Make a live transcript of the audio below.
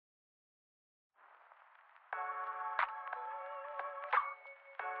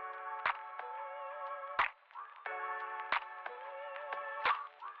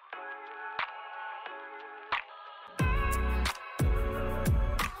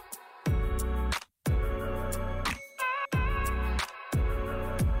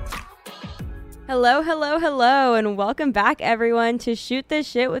Hello, hello, hello, and welcome back, everyone, to Shoot This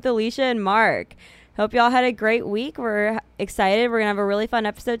Shit with Alisha and Mark. Hope y'all had a great week. We're excited. We're going to have a really fun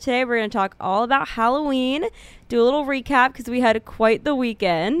episode today. We're going to talk all about Halloween, do a little recap because we had quite the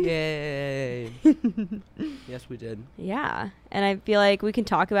weekend. Yay. Yes, we did. Yeah, and I feel like we can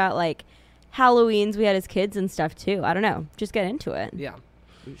talk about, like, Halloweens we had as kids and stuff, too. I don't know. Just get into it. Yeah.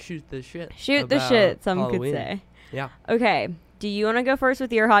 Shoot the shit. Shoot the shit, some Halloween. could say. Yeah. Okay. Do you want to go first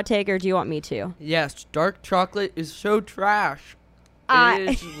with your hot take, or do you want me to? Yes, dark chocolate is so trash. It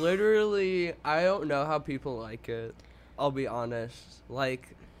is literally, I don't know how people like it. I'll be honest.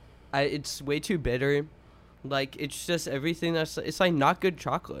 Like, it's way too bitter. Like, it's just everything it's like not good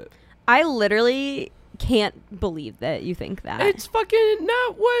chocolate. I literally can't believe that you think that. It's fucking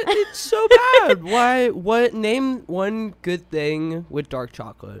not what, it's so bad. Name one good thing with dark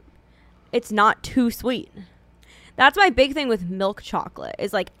chocolate. It's not too sweet. That's my big thing with milk chocolate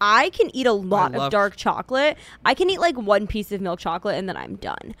is like I can eat a lot of dark chocolate. I can eat like one piece of milk chocolate and then I'm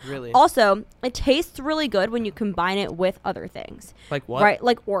done. Really? Also, it tastes really good when you combine it with other things. Like what? Right,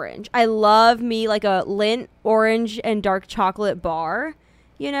 like orange. I love me like a Lindt orange and dark chocolate bar.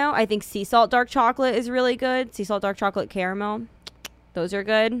 You know, I think sea salt dark chocolate is really good. Sea salt dark chocolate caramel. Those are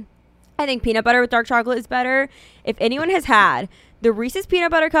good. I think peanut butter with dark chocolate is better. If anyone has had the Reese's Peanut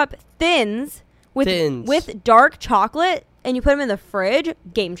Butter Cup Thins with dark chocolate and you put them in the fridge,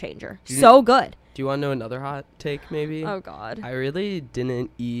 game changer. So good. Do you want to know another hot take maybe? Oh, God. I really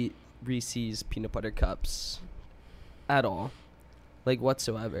didn't eat Reese's Peanut Butter Cups at all. Like,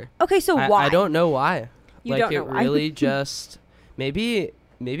 whatsoever. Okay, so why? I don't know why. You like, don't know why. It really just... Maybe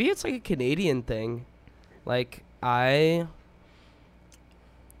it's like a Canadian thing. Like, they're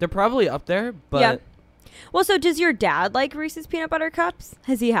probably up there, but... Yeah. Well, so does your dad like Reese's Peanut Butter Cups?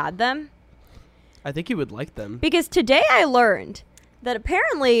 Has he had them? I think he would like them. Because today I learned that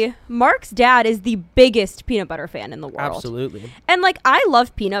apparently Mark's dad is the biggest peanut butter fan in the world. Absolutely. And, like, I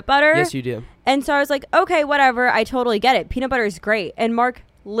love peanut butter. Yes, you do. And so I was like, okay, whatever. I totally get it. Peanut butter is great. And Mark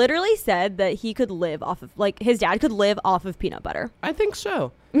literally said that he could live off of, like, his dad could live off of peanut butter. I think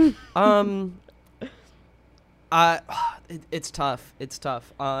so. It's tough. It's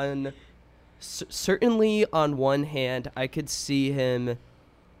tough. Certainly on one hand, I could see him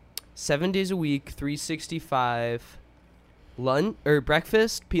 7 days a week, 365, lunch or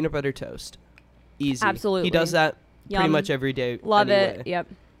breakfast, peanut butter toast. Easy. Absolutely. He does that pretty Yum. much every day. Love anyway. it. Yep.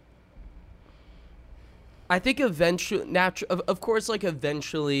 I think eventually, of course, like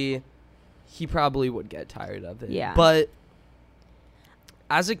eventually, he probably would get tired of it. Yeah. But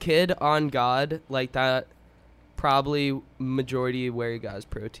as a kid, on God, like that, probably majority where he got his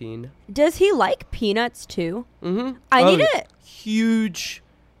protein. Does he like peanuts too? Mm-hmm. I need it. Huge.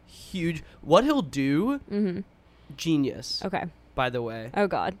 What he'll do, genius. Okay. By the way. Oh,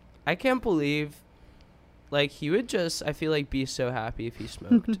 God. I can't believe, like, he would just, I feel like, be so happy if he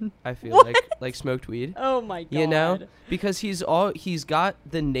smoked. I feel like smoked weed. Oh, my God. You know? Because he's got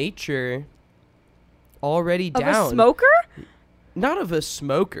the nature already down. Of a smoker? Not of a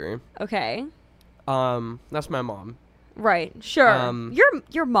smoker. Okay. That's my mom. Right. Sure.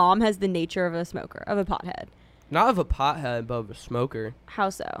 Your mom has the nature of a smoker, of a pothead. Not of a pothead, but of a smoker. How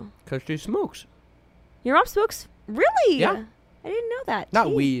so? Because she smokes. Your mom smokes? Really? Yeah. I didn't know that. Not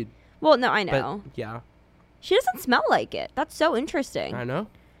Jeez. weed. Well, no, I know. But yeah. She doesn't smell like it. That's so interesting. I know.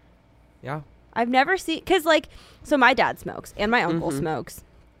 Yeah. I've never seen... Because, like... So, my dad smokes. And my uncle smokes.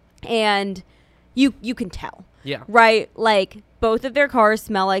 And you can tell. Yeah. Right? Like, both of their cars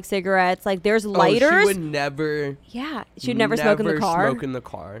smell like cigarettes. Like, there's lighters. Oh, she would never... Yeah. She would never smoke in the car. Smoke in the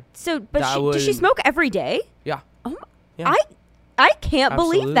car. So, but does she smoke every day? Yeah. Oh, yeah. I can't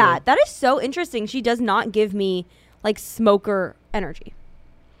Absolutely. believe that. That is so interesting. She does not give me, like, smoker energy.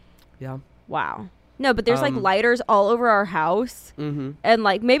 Yeah. Wow. No, but there's, like, lighters all over our house. Mm-hmm. And,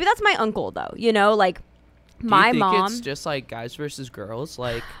 like, maybe that's my uncle, though. You know, like, my Do you think mom... it's just, like, guys versus girls?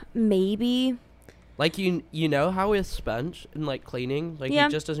 Like... Maybe... Like, you know how with Spence and, like, cleaning? Like, Yeah.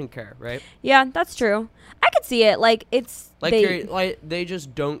 he just doesn't care, right? Yeah, that's true. I could see it. Like, it's... Like, they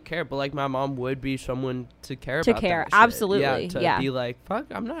just don't care. But, like, my mom would be someone to care about that shit. Absolutely. Yeah, to be like, fuck,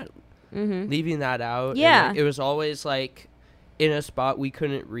 I'm not leaving that out. Yeah. And, like, it was always, like, in a spot we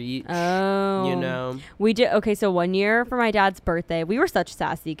couldn't reach. Oh. You know? We did... Okay, so one year for my dad's birthday, we were such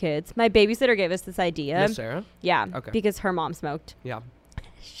sassy kids. My babysitter gave us this idea. Miss Sarah? Yeah. Okay. Because her mom smoked. Yeah.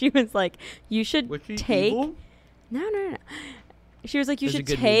 She was like, you should take... Evil? No. She was like, you There's a should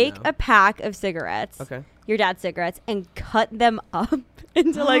good meme take now. a pack of cigarettes. Okay. your dad's cigarettes and cut them up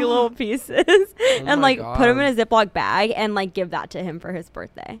into like little pieces and like God. put them in a Ziploc bag and like give that to him for his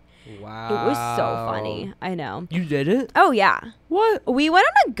birthday. Wow. It was so funny. I know. You did it? Oh yeah. What? We went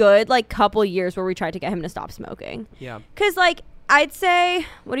on a good like couple years where we tried to get him to stop smoking. Yeah. Cause like I'd say,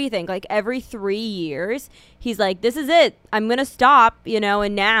 what do you think? Like every 3 years, he's like, "This is it. I'm gonna stop," you know.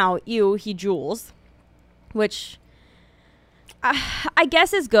 And now, he Juuls, which I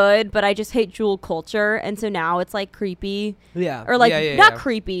guess is good, but I just hate Juul culture, and so now it's like creepy. Yeah. Or like not yeah.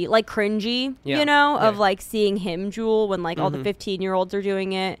 creepy, like cringy. Yeah. You know, of Yeah. like seeing him Juul when like all the 15-year-olds are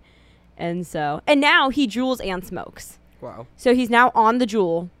doing it, and now he Juuls and smokes. Wow. So he's now on the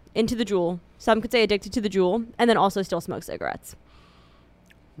Juul, into the Juul. Some could say addicted to the Juul, and then also still smokes cigarettes.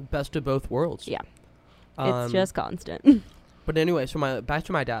 Best of both worlds. Yeah. It's just constant. But anyway, so back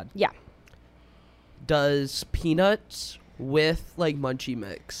to my dad. Yeah. Does peanuts with like munchie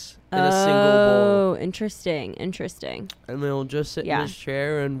mix in a single bowl. Oh, interesting. And then he'll just sit in his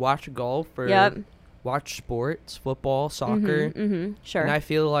chair and watch golf or watch sports, football, soccer. Sure. And I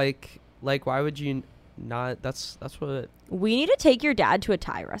feel like why would you not? That's what. We need to take your dad to a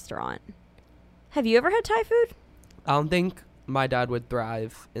Thai restaurant. Have you ever had Thai food? I don't think my dad would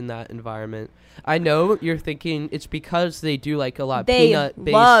thrive in that environment. I know you're thinking it's because they do like a lot They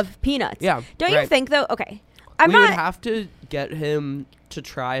peanut-based. love peanuts. Yeah. Don't you think though? Okay. We would have to get him to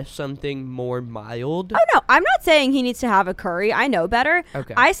try something more mild. Oh no, I'm not saying he needs to have a curry. I know better.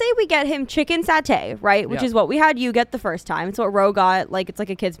 Okay. I say we get him chicken satay, right? Which is what we had you get the first time. It's what Ro got. Like it's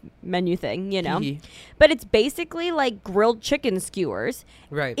like a kid's menu thing, you know. But it's basically like grilled chicken skewers,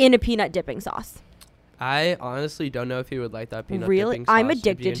 in a peanut dipping sauce. I honestly don't know if he would like that peanut dipping sauce. I'm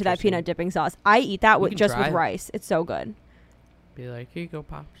addicted to that peanut dipping sauce. I eat that with rice. It's so good. Be like, here you go,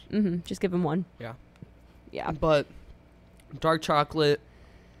 pops. Just give him one. Yeah. But dark chocolate,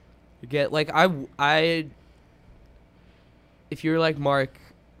 you get like I. If you're like Mark,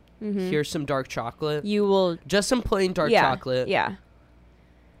 here's some dark chocolate. You will just some plain dark chocolate. Yeah.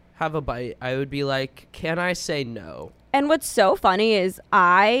 Have a bite. I would be like, can I say no? And what's so funny is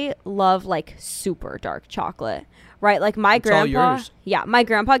I love like super dark chocolate, right? Like my grandpa, my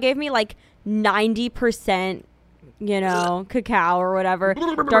grandpa gave me like 90%, cacao or whatever,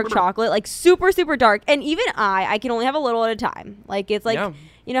 dark chocolate, like super, super dark. And even I can only have a little at a time. Like it's like,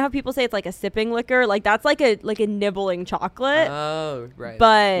 you know how people say it's like a sipping liquor? Like that's like a nibbling chocolate. Oh, right.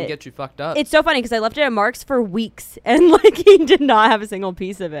 But it get you fucked up. It's so funny because I left it at Mark's for weeks and like he did not have a single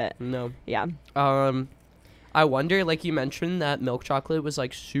piece of it. No. Yeah. I wonder, like you mentioned, that milk chocolate was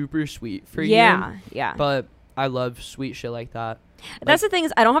like super sweet for you. Yeah. But I love sweet shit like that. That's the thing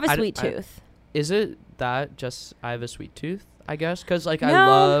is I don't have a sweet tooth. Is it that just I have a sweet tooth, I guess? Because like I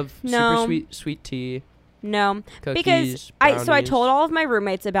love super sweet tea. No, cookies, because brownies. I told all of my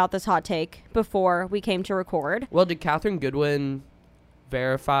roommates about this hot take before we came to record. Well, did Catherine Goodwin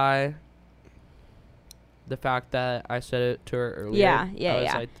verify the fact that I said it to her earlier?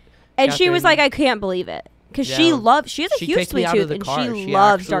 Yeah. Like, and she was like, I can't believe it. Because she has a huge sweet tooth and she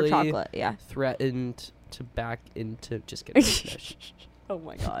loves dark chocolate. Yeah. Threatened to back into just kidding. Oh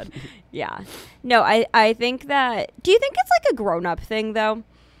my God. Yeah. No, I think that, do you think it's like a grown-up thing though?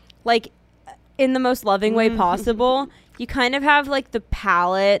 Like in the most loving way possible, you kind of have like the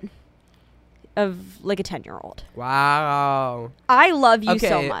palate of like a 10-year-old. Wow. I love you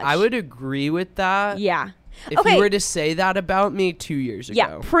so much. I would agree with that. Yeah. If you were to say that about me 2 years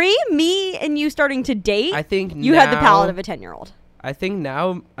ago. Yeah, me and you starting to date, I think you had the palate of a 10-year-old. I think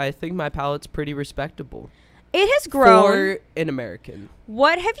my palate's pretty respectable. It has grown. For an American.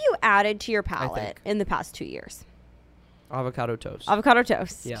 What have you added to your palate in the past 2 years? Avocado toast. Avocado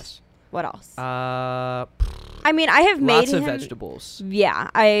toast. Yes. What else? I mean, I have made lots him... of vegetables. Yeah,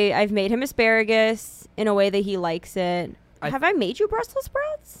 I've made him asparagus in a way that he likes it. Have I made you Brussels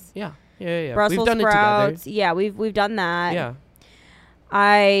sprouts? Yeah. Brussels we've done sprouts. it together. Yeah, we've done that. Yeah.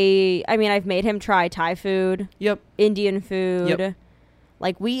 I mean, I've made him try Thai food. Yep. Indian food. Yep.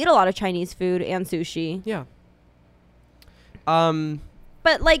 Like we eat a lot of Chinese food and sushi. Yeah.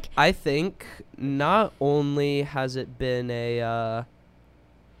 But like, I think not only has it been a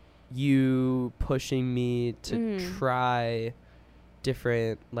you pushing me to try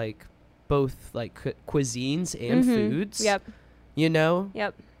different like both like cuisines and foods. Yep.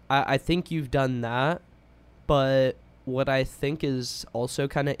 Yep. I think you've done that, but what I think is also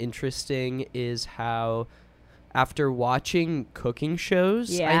kind of interesting is how after watching cooking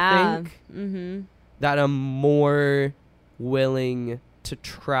shows, I think that I'm more willing to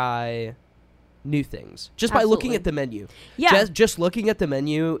try new things just by looking at the menu. Yeah. Just looking at the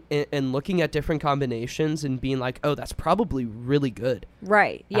menu and looking at different combinations and being like, oh, that's probably really good.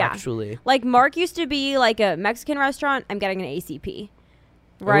 Right. Yeah. Actually. Like Mark used to be like a Mexican restaurant. I'm getting an ACP.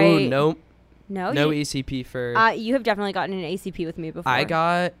 Right. Oh, no. No ACP for... you have definitely gotten an ACP with me before. I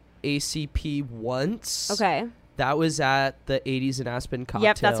got ACP once. Okay. That was at the 80s in Aspen Cocktail.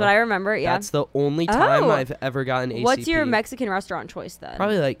 Yep, that's what I remember. Yeah. That's the only time I've ever gotten ACP. What's your Mexican restaurant choice then?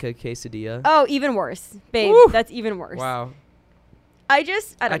 Probably like a quesadilla. Oh, even worse. Babe, Woo! that's even worse. Wow. I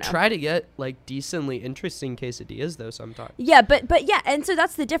don't know. I try to get like decently interesting quesadillas though sometimes. Yeah, but yeah, and so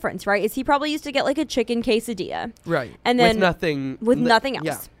that's the difference, right? Is he probably used to get like a chicken quesadilla. Right. And then with nothing else.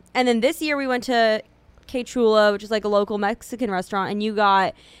 Yeah. And then this year we went to Que Chula, which is like a local Mexican restaurant,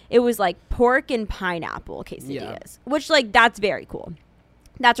 and it was like pork and pineapple quesadillas, which like that's very cool.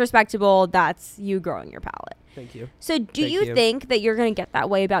 That's respectable. That's you growing your palate. Thank you. So do you think that you're going to get that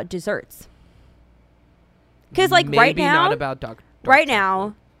way about desserts? Because like maybe right now, not about dark right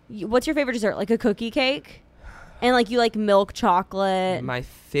chocolate. now, what's your favorite dessert? Like a cookie cake? And like you like milk chocolate? My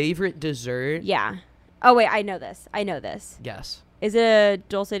favorite dessert? Yeah. Oh wait, I know this. Yes. Is it a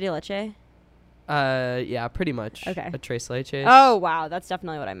dulce de leche? Yeah, pretty much. Okay. A tres leches. Oh, wow. That's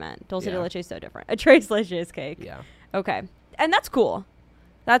definitely what I meant. Dulce de leche is so different. A tres leches cake. Yeah. Okay. And that's cool.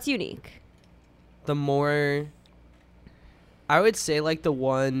 That's unique. The more... I would say, like, the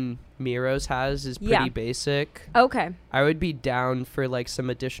one Miro's has is pretty basic. Okay. I would be down for, like, some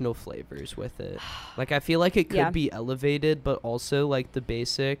additional flavors with it. Like, I feel like it could be elevated, but also, like, the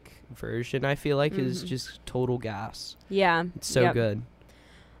basic version, I feel like, is just total gas. Yeah. It's so good.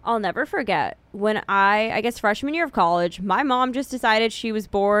 I'll never forget when I guess freshman year of college, my mom just decided she was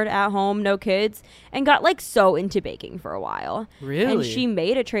bored at home, no kids, and got like so into baking for a while. Really? And she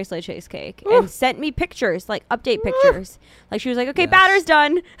made a tres leches cake and sent me pictures, like update pictures. Like she was like, okay, batter's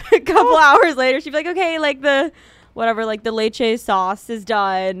done. A couple hours later, she'd be like, okay, like the leche sauce is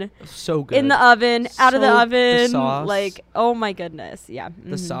done. So good. In the oven, out of the oven. The sauce, like, oh my goodness. Yeah.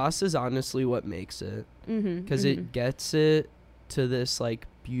 The sauce is honestly what makes it. Because it gets it to this like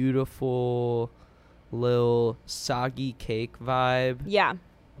beautiful little soggy cake vibe. Yeah.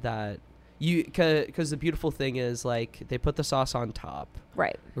 That you, because the beautiful thing is like they put the sauce on top.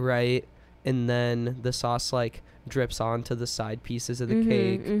 Right. And then the sauce like drips onto the side pieces of the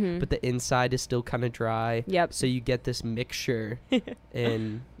cake, but the inside is still kind of dry. Yep. So you get this mixture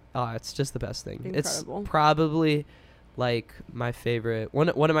and it's just the best thing. Incredible. It's probably like my favorite, one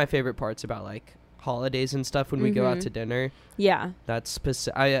of my favorite parts about like holidays and stuff when we go out to dinner. Yeah. That's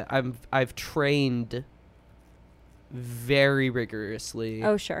specific. I've trained very rigorously.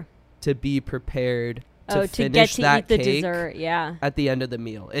 Oh, sure. To be prepared to to finish get to that eat the cake dessert. Yeah. at the end of the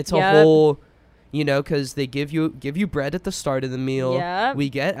meal. It's a whole, because they give you bread at the start of the meal. Yep. We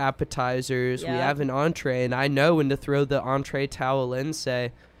get appetizers. We have an entree, and I know when to throw the entree towel in.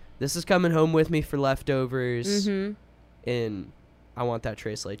 Say, this is coming home with me for leftovers, and I want that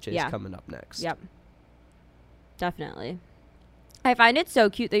tres leches coming up next. Yep. Definitely. I find it so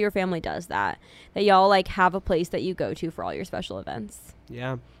cute that your family does that y'all like have a place that you go to for all your special events.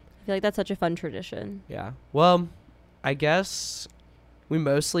 Yeah. I feel like that's such a fun tradition. Yeah. Well, I guess we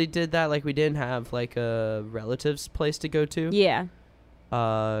mostly did that. Like we didn't have like a relative's place to go to. Yeah.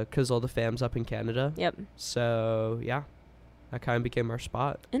 'Cause all the fam's up in Canada. Yep. So yeah, that kind of became our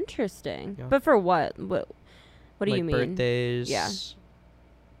spot. Interesting. Yeah. But for what? What do like you mean? Birthdays. Yeah.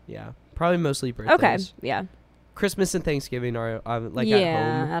 Yeah. Probably mostly birthdays. Okay. Yeah. Christmas and Thanksgiving are like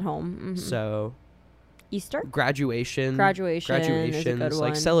at home. Mm-hmm. So Easter? graduations, Is a good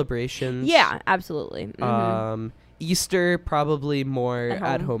like one. celebrations. Yeah, absolutely. Mm-hmm. Easter probably more At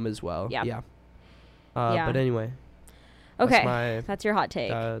at home. home as well. Yeah. Yeah. Yeah. But anyway. Okay. That's your hot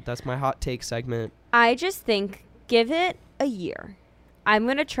take. That's my hot take segment. I just think give it a year. I'm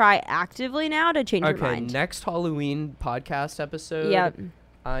going to try actively now to change your mind. Okay, next Halloween podcast episode. Yep.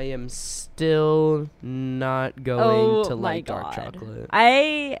 I am still not going to like dark chocolate.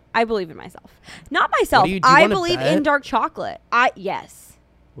 I believe in myself. Not myself. Do you I wanna believe bet? in dark chocolate. Yes.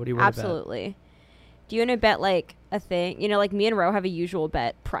 What do you want to bet? Absolutely. Do you want to bet like a thing? You know, like me and Ro have a usual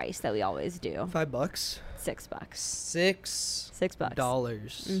bet price that we always do. $5. $6. $6.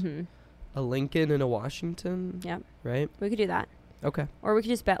 Mm-hmm. A Lincoln and a Washington. Yep. Right? We could do that. Okay. Or we could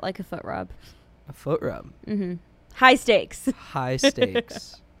just bet like a foot rub. A foot rub. Mm-hmm. High stakes. High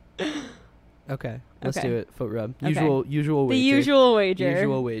stakes. Okay. Let's Okay. do it. Foot rub. Okay. Usual wager. The usual wager.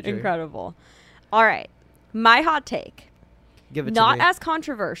 Usual wager. Incredible. All right. My hot take. Give it Not to me. as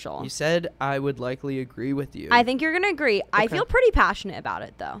controversial. You said I would likely agree with you. I think you're going to agree. I Okay. feel pretty passionate about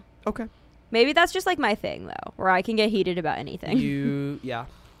it, though. Okay. Maybe that's just like my thing, though, where I can get heated about anything. Yeah.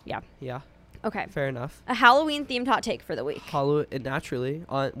 Yeah. Yeah. Okay. Fair enough. A Halloween themed hot take for the week. Naturally,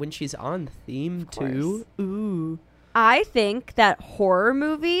 when she's on theme too. Ooh. I think that horror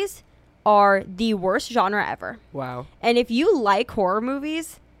movies are the worst genre ever. Wow. And if you like horror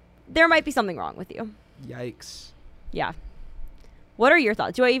movies, there might be something wrong with you. Yikes. Yeah. What are your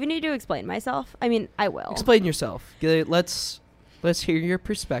thoughts? Do I even need to explain myself? I mean, I will. Explain yourself. Let's hear your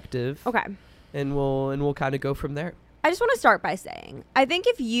perspective. Okay. And we'll kind of go from there. I just want to start by saying, I think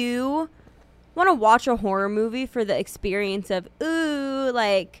if you want to watch a horror movie for the experience of, ooh,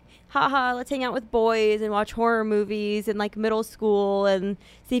 like, haha, let's hang out with boys and watch horror movies in like middle school and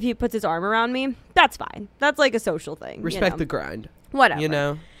see if he puts his arm around me, that's fine. That's like a social thing. Respect the grind. Whatever. You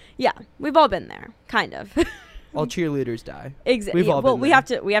know? Yeah. We've all been there. Kind of. All cheerleaders die. Exactly. We've all been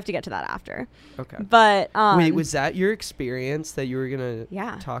there. we have to get to that after. Okay. But wait, was that your experience that you were gonna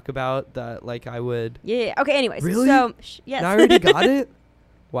talk about? That like I would. Yeah. Okay. Anyways. Really? So yes. I already got it.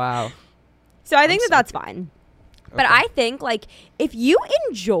 Wow. So I think that's fine. But I think, like, if you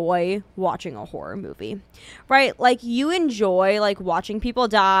enjoy watching a horror movie, right? Like, you enjoy, like, watching people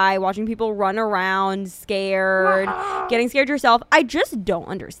die, watching people run around scared, getting scared yourself. I just don't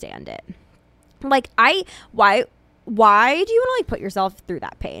understand it. Like, why do you want to, like, put yourself through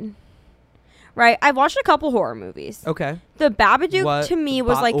that pain? Right? I've watched a couple horror movies. Okay. The Babadook, to me,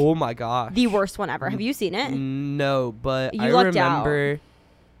 was, like, oh, my gosh, the worst one ever. Have you seen it? No, but You I lucked remember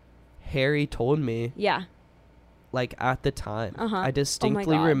Harry told me. Yeah. Like at the time, Uh-huh. I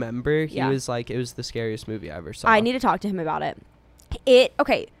distinctly remember he Yeah. was like, it was the scariest movie I ever saw. I need to talk to him about it.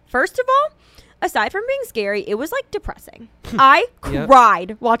 Okay, first of all, aside from being scary, it was like depressing. I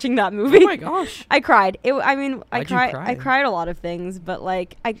cried watching that movie. Oh my gosh. I cried. I Why'd you cry? I cried a lot of things, but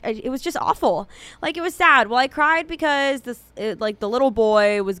like it was just awful. Like it was sad. Well, I cried because the little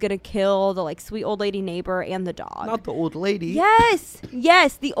boy was going to kill the like sweet old lady neighbor and the dog. Not the old lady.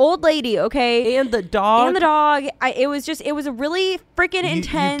 Yes, the old lady, okay? And the dog. It was a really freaking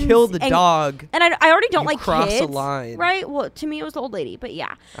intense. You killed the dog. And I already don't like cross kids. a line. Right? Well, to me it was the old lady, but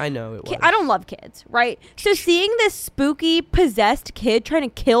yeah. I know it was. I don't love kids, right? So seeing this spooky, possessed kid trying to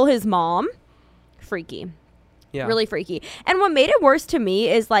kill his mom, freaky. Yeah. Really freaky. And what made it worse to me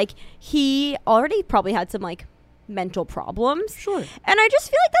is like he already probably had some like mental problems. Sure. And I just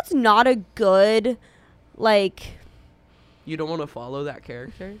feel like that's not a good like. You don't want to follow that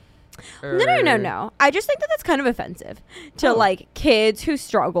character? No. I just think that that's kind of offensive to like kids who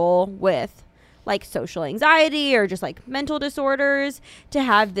struggle with like social anxiety or just like mental disorders, to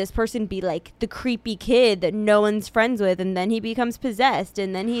have this person be like the creepy kid that no one's friends with, and then he becomes possessed,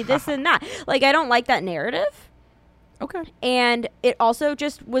 and then he this and that. Like, I don't like that narrative. Okay. And it also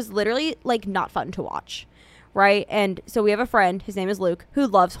just was literally like not fun to watch. Right. And so we have a friend, his name is Luke, who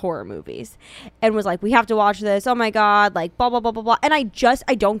loves horror movies and was like, we have to watch this. Oh my God. Like blah, blah, blah, blah, blah. And I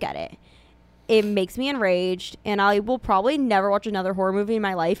don't get it. It makes me enraged, and I will probably never watch another horror movie in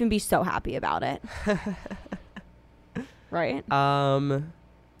my life and be so happy about it. Right?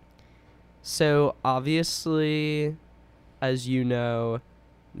 So obviously, as you know,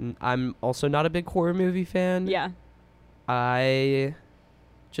 I'm also not a big horror movie fan. Yeah. I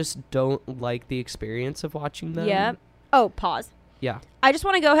just don't like the experience of watching them. Yeah. Oh, pause. Yeah. I just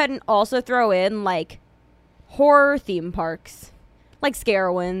want to go ahead and also throw in like horror theme parks, like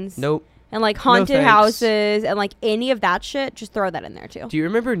Scarowinds. Nope. And like haunted houses and like any of that shit. Just throw that in there too. Do you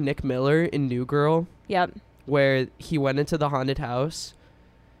remember Nick Miller in New Girl? Yep. Where he went into the haunted house?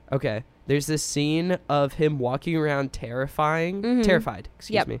 Okay. There's this scene of him walking around terrified,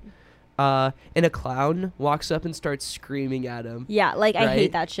 excuse me. And a clown walks up and starts screaming at him. Yeah, like right? I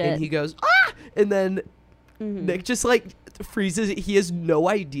hate that shit. And he goes, ah! And then Nick just like freezes. He has no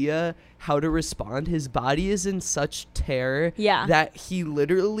idea how to respond. His body is in such terror that he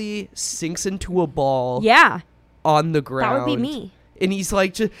literally sinks into a ball on the ground. That would be me. And he's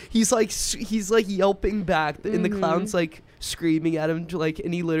like yelping back, and the clown's like screaming at him, like,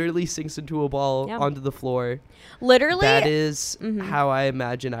 and he literally sinks into a ball onto the floor. Literally, that is how I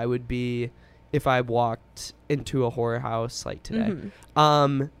imagine I would be if I walked into a horror house like today.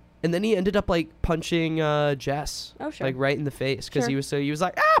 And then he ended up like punching Jess, like right in the face, because he was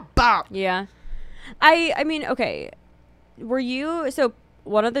like, ah, bop. Yeah, I mean, okay, were you so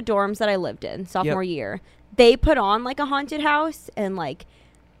one of the dorms that I lived in sophomore year? They put on like a haunted house, and like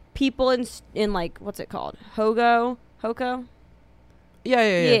people in like what's it called, Hoko?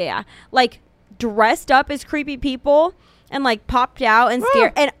 Yeah. Like dressed up as creepy people and like popped out and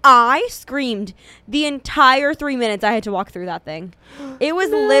scared, and I screamed the entire 3 minutes I had to walk through that thing. It was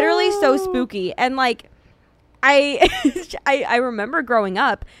literally so spooky, and like I remember growing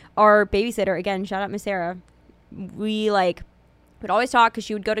up, our babysitter, again, shout out Miss Sarah, we like We'd always talk because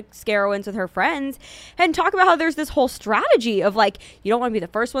she would go to Scarowinds with her friends and talk about how there's this whole strategy of like, you don't want to be the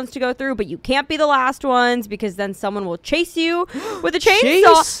first ones to go through, but you can't be the last ones because then someone will chase you with a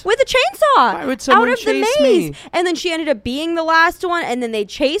chainsaw. With a chainsaw. Why would someone out of chase the maze? me? And then she ended up being the last one, and then they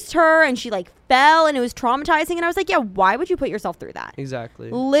chased her, and she like fell, and it was traumatizing. And I was like, yeah, why would you put yourself through that?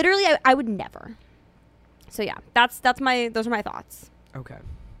 Exactly. Literally, I would never. So yeah, those are my thoughts. Okay.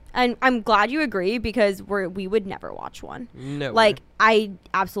 And I'm glad you agree because we would never watch one. No. Like, I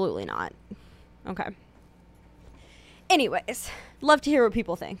absolutely not. Okay. Anyways, love to hear what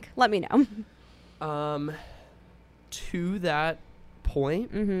people think. Let me know. To that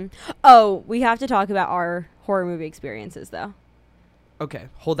point. Mm-hmm. Oh, we have to talk about our horror movie experiences, though. Okay,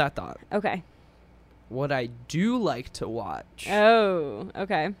 hold that thought. Okay. What I do like to watch. Oh,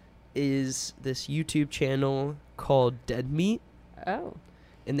 okay. Is this YouTube channel called Dead Meat. Oh.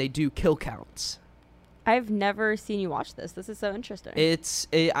 And they do kill counts. I've never seen you watch this. This is so interesting.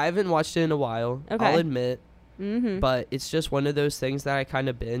 I haven't watched it in a while. Okay. I'll admit. Mm-hmm. But it's just one of those things that I kind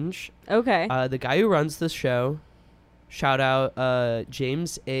of binge. Okay. The guy who runs this show, shout out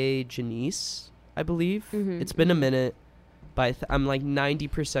James A. Janice, I believe. Mm-hmm. It's been a minute, but I'm like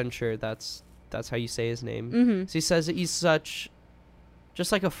 90% sure that's how you say his name. Mm-hmm. So he says that he's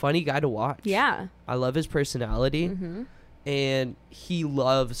just like a funny guy to watch. Yeah. I love his personality. Mm-hmm. And he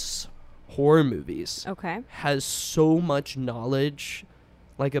loves horror movies. Okay. Has so much knowledge,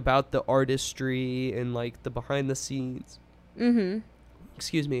 like, about the artistry and, like, the behind the scenes. Mm-hmm.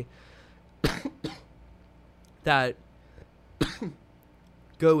 Excuse me. That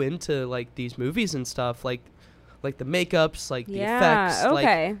go into, like, these movies and stuff. Like the makeups, like, the effects.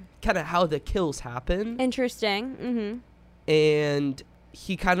 Okay. Like, kind of how the kills happen. Interesting. Mm-hmm. And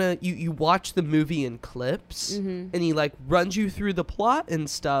he kind of you watch the movie in clips, Mm-hmm. and he like runs you through the plot and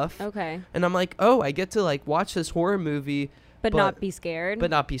stuff. Okay. And I'm like, oh, I get to like watch this horror movie, But not be scared.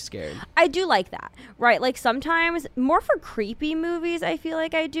 But not be scared. I do like that. Right. Like sometimes more for creepy movies, I feel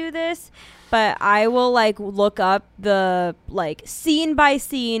like I do this, but I will like look up the like scene by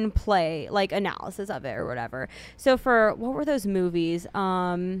scene play, like analysis of it or whatever. So for what were those movies?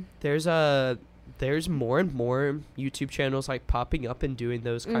 There's more and more YouTube channels like popping up and doing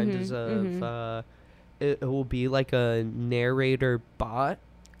those kinds of it will be like a narrator bot.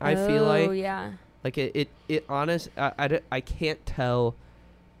 I feel like. Oh yeah. Like it I can't tell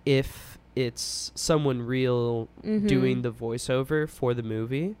if it's someone real doing the voiceover for the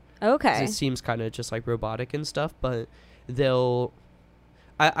movie. Okay. It seems kind of just like robotic and stuff, but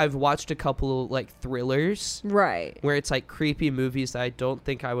I've watched a couple like thrillers. Right. Where it's like creepy movies that I don't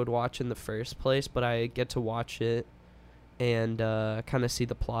think I would watch in the first place, but I get to watch it and kind of see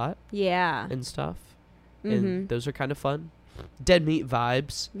the plot. Yeah. And stuff. And those are kind of fun. Dead Meat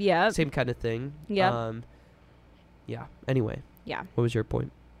vibes. Yeah. Same kind of thing. Yeah. Yeah. Anyway. Yeah. What was your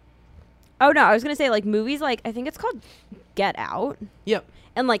point? Oh no, I was gonna say like movies like I think it's called Get Out. Yep.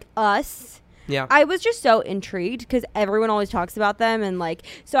 And like Us. Yeah. I was just so intrigued because everyone always talks about them, and like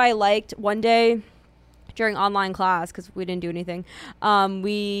so I liked one day during online class because we didn't do anything.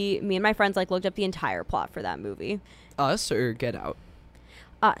 Me and my friends like looked up the entire plot for that movie. Us or Get Out?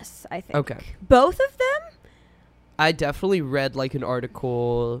 Us, I think. Okay. Both of them? I definitely read like an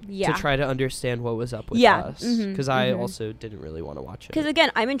article to try to understand what was up with Us because I also didn't really want to watch it. Because again,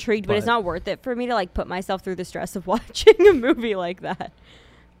 I'm intrigued, but it's not worth it for me to like put myself through the stress of watching a movie like that.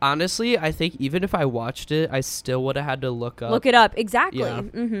 Honestly, I think even if I watched it, I still would have had to look it up. Exactly. Yeah.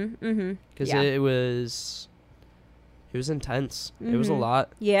 Because it was intense. It was a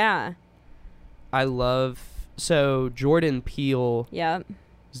lot. Yeah. So Jordan Peele Yeah.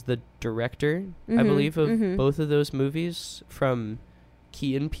 is the director, I believe, of both of those movies from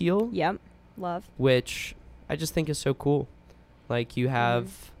Key and Peele. Yep. Love. Which I just think is so cool. Like you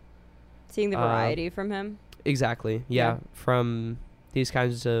have seeing the variety from him. Exactly. Yeah. From these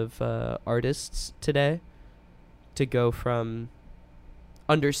kinds of artists today, to go from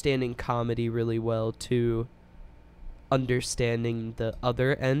understanding comedy really well to understanding the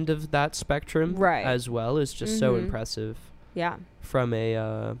other end of that spectrum as well is just so impressive. Yeah. From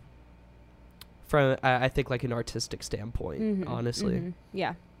I think like an artistic standpoint, honestly.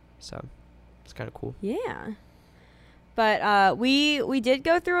 Yeah. So it's kind of cool. Yeah. But we did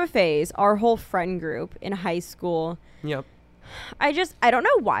go through a phase, our whole friend group in high school. Yep. I don't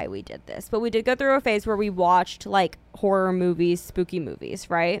know why we did this, but we did go through a phase where we watched like horror movies, spooky movies,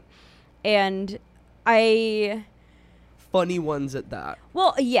 right? And funny ones at that.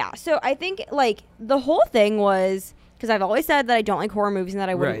 Well, yeah. So I think like the whole thing was because I've always said that I don't like horror movies and that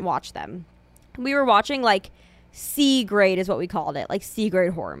I wouldn't watch them. We were watching like C grade is what we called it, like C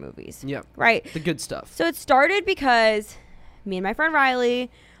grade horror movies. Yep. Right. The good stuff. So it started because me and my friend Riley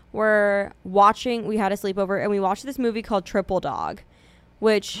were watching. We had a sleepover and we watched this movie called Triple Dog.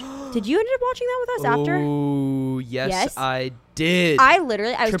 Which did you end up watching that with us after? Oh yes, I did. I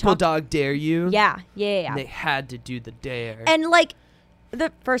was Triple Dog Dare You. Yeah. And they had to do the dare. And like,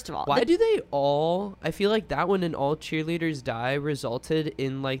 first of all, why do they all? I feel like that one and All Cheerleaders Die resulted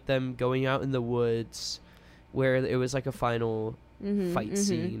in like them going out in the woods, where it was like a final fight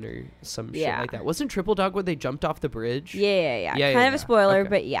scene or some shit like that. Wasn't Triple Dog where they jumped off the bridge? Yeah. Kind of a spoiler,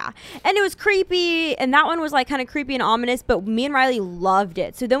 but yeah. And it was creepy, and that one was like kind of creepy and ominous, but me and Riley loved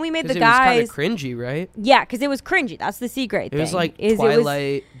it. So then we made the guys. It was kind of cringy, right? Yeah, because it was cringy. That's the secret thing. It was like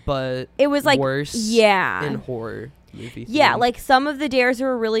Twilight, but it was like worse. Yeah. In horror. Movie yeah, like some of the dares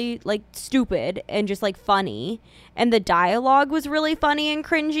were really like stupid and just like funny, and the dialogue was really funny and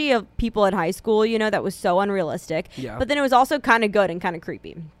cringy of people in high school, you know, that was so unrealistic. Yeah. But then it was also kind of good and kind of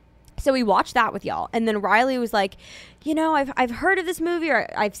creepy. So we watched that with y'all, and then Riley was like, you know, I've heard of this movie, or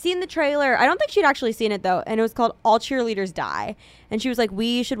I've seen the trailer. I don't think she'd actually seen it though, and it was called All Cheerleaders Die, and she was like,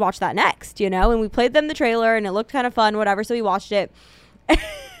 we should watch that next, you know. And we played them the trailer, and it looked kind of fun, whatever. So we watched it,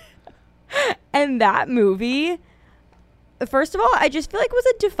 and that movie. First of all, I just feel like it was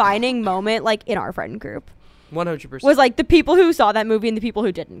a defining moment, like, in our friend group. 100%. Was, like, the people who saw that movie and the people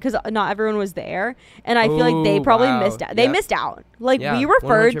who didn't. Because not everyone was there. And I feel like they probably missed out. They missed out. Like, we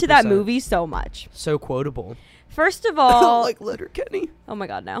referred 100%. To that movie so much. So quotable. First of all. Like Letterkenny. Oh, my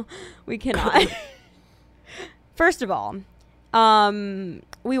God, no. We cannot. First of all,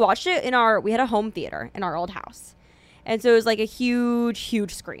 we watched it we had a home theater in our old house. And so it was, like, a huge,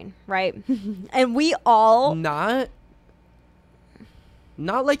 huge screen, right? And we all.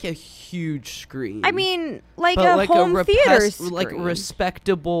 Not like a huge screen. I mean, like a like home theater screen. Like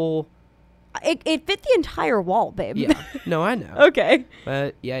respectable. It fit the entire wall, babe. Yeah. No, I know. Okay.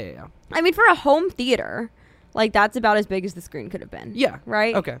 But yeah. I mean, for a home theater, like that's about as big as the screen could have been. Yeah.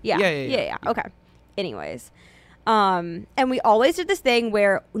 Right? Okay. Yeah. Okay. Anyways. And we always did this thing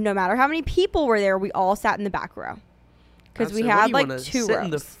where no matter how many people were there, we all sat in the back row. Because we had like 2 rows.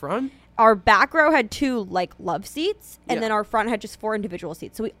 In the front? Our back row had 2 like love seats, and then our front had just 4 individual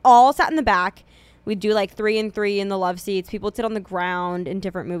seats. So we all sat in the back. We'd do like 3 and 3 in the love seats. People would sit on the ground in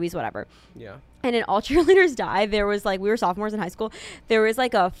different movies, whatever. Yeah. And in All Cheerleaders Die, there was like, we were sophomores in high school. There was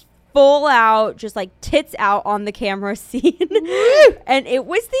like a full out, just like tits out on the camera scene. And it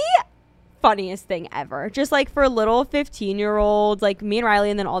was the funniest thing ever. Just like for little 15-year-olds, like me and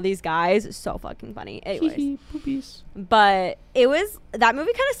Riley and then all these guys. So fucking funny. Anyways. Poopies. But that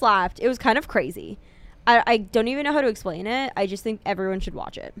movie kind of slapped. It was kind of crazy. I don't even know how to explain it. I just think everyone should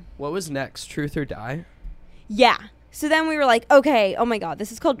watch it. What was next? Truth or Die? Yeah. So then we were like, okay, oh my God,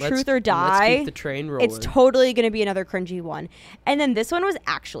 this is called Truth or Die. Let's keep the train rolling. It's totally going to be another cringy one. And then this one was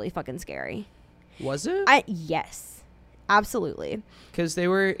actually fucking scary. Was it? Yes. Absolutely. Because they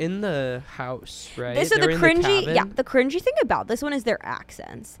were in the house, right? So the cringy thing about this one is their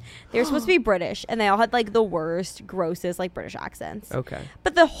accents. They're supposed to be British, and they all had like the worst, grossest like British accents. Okay.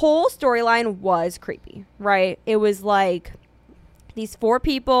 But the whole storyline was creepy, right? It was like these 4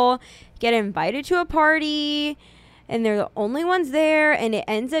 people get invited to a party, and they're the only ones there, and it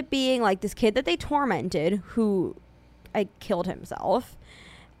ends up being like this kid that they tormented who killed himself.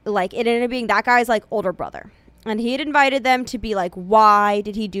 Like it ended up being that guy's like older brother. And he had invited them to be like, why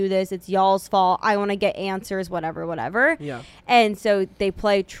did he do this? It's y'all's fault. I want to get answers, whatever. Yeah. And so they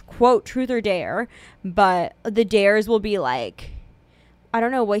play, quote, truth or dare. But the dares will be like, I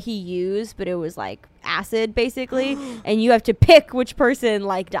don't know what he used, but it was like acid, basically. And you have to pick which person,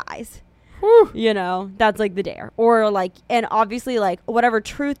 like, dies. Whew. You know, that's like the dare. Or like, and obviously, like, whatever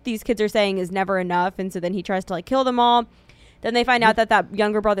truth these kids are saying is never enough. And so then he tries to, like, kill them all. Then they find out that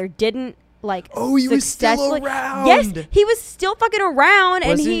younger brother didn't. Like, he was still around. Yes, he was still fucking around.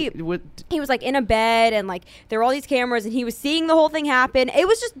 Was and he was like in a bed, and like there were all these cameras, and he was seeing the whole thing happen. It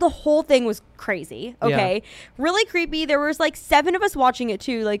was just, the whole thing was crazy. Okay. Yeah. Really creepy. There was like 7 of us watching it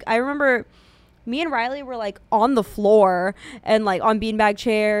too. Like I remember me and Riley were like on the floor and like on beanbag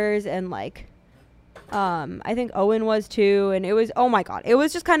chairs, and like I think Owen was too, and it was, oh my God, it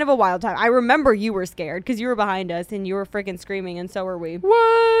was just kind of a wild time. I remember you were scared because you were behind us and you were freaking screaming, and so were we.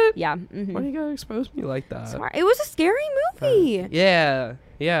 What? Yeah. Mm-hmm. Why do you gotta expose me like that? Smart. It was a scary movie. Yeah,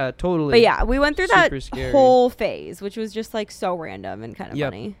 totally. But yeah, we went through Super that scary. whole phase, which was just like so random and kind of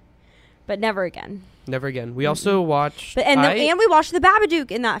funny. But never again. Never again. We also watched. And we watched the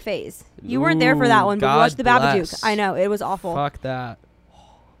Babadook in that phase. You weren't there for that one, but we watched the Babadook. I know, it was awful. Fuck that.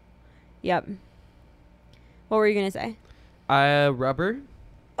 Yep. What were you gonna say? Rubber.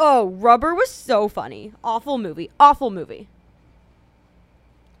 Oh, Rubber was so funny. Awful movie.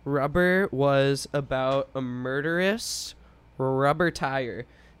 Rubber was about a murderous rubber tire.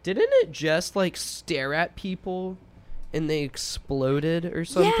 Didn't it just like stare at people and they exploded or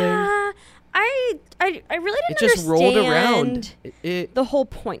something? Yeah, I really It didn't just rolled around. understand the whole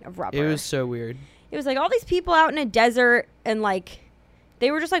point of rubber. It was so weird. It was like all these people out in a desert and like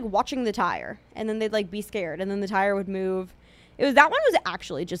they were just like watching the tire and then they'd like be scared and then the tire would move. That one was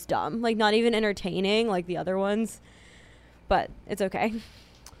actually just dumb, like not even entertaining like the other ones, but it's okay.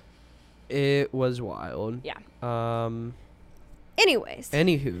 It was wild. Yeah. Anyways.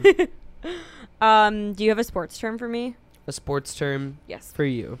 Anywho. Do you have a sports term for me? A sports term? Yes. For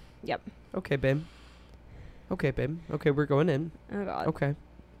you? Yep. Okay, babe. Okay, we're going in. Oh, God.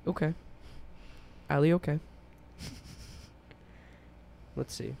 Okay. Allie, okay.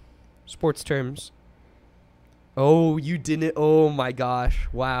 Let's see. Sports terms. Oh, you didn't. Oh, my gosh.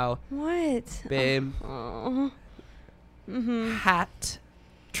 Wow. What? Babe. Oh. Mm-hmm. Hat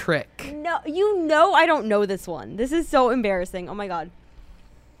trick. No, I don't know this one. This is so embarrassing. Oh, my God.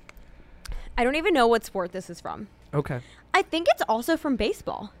 I don't even know what sport this is from. Okay. I think it's also from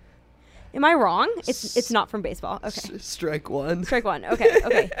baseball. Am I wrong? It's not from baseball. Okay. Strike one. Strike one.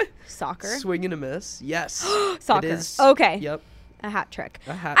 Okay. Soccer. Swing and a miss. Yes. Soccer. It is. Okay. Yep. A hat trick.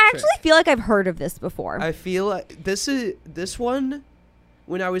 A hat I trick. actually feel like I've heard of this before. I feel like this one,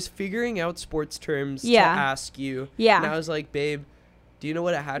 when I was figuring out sports terms to Yeah. ask you, Yeah. and I was like, babe, do you know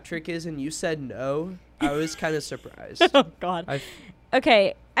what a hat trick is? And you said no. I was kind of surprised. Oh, God.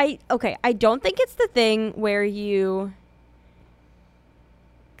 Okay. I don't think it's the thing where you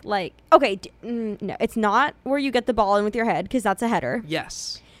like, okay, no, it's not where you get the ball in with your head because that's a header.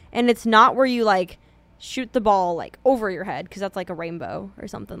 Yes. And it's not where you like shoot the ball like over your head because that's like a rainbow or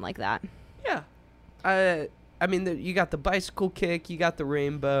something like that. Yeah. I mean, you got the bicycle kick, you got the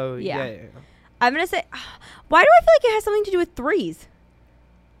rainbow. Yeah. I'm going to say, why do I feel like it has something to do with threes?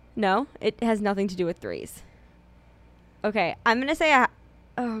 No, it has nothing to do with threes. Okay, I'm going to say,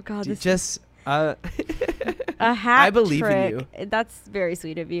 oh, God. This just, a hat I believe trick. in you. That's very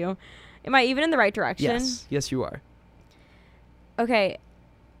sweet of you. Am I even in the right direction? Yes, you are. Okay.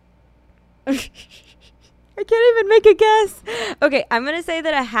 I can't even make a guess. Okay, I'm going to say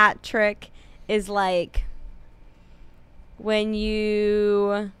that a hat trick is like when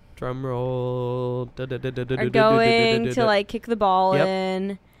you drum roll are going to like kick the ball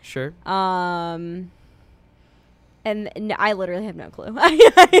in. Sure. And I literally have no clue.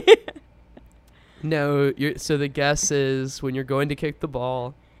 No, so the guess is when you're going to kick the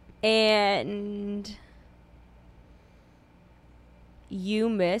ball and you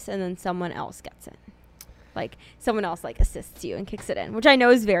miss and then someone else gets it. Like someone else like assists you and kicks it in, which I know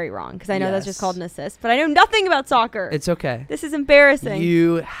is very wrong because I know that's just called an assist, but I know nothing about soccer. It's okay. This is embarrassing.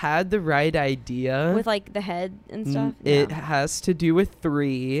 You had the right idea. With like the head and stuff? It has to do with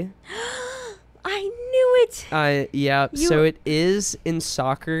three. I knew it. Yeah. So it is in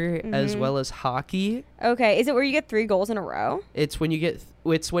soccer as well as hockey. Okay. Is it where you get 3 goals in a row? It's when you get.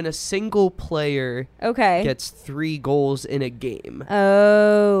 It's when a single player gets 3 goals in a game.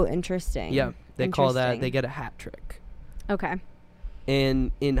 Oh, interesting. Yeah. They call that. They get a hat trick. Okay.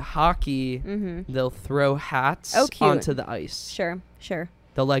 And in hockey, they'll throw hats onto the ice. Sure.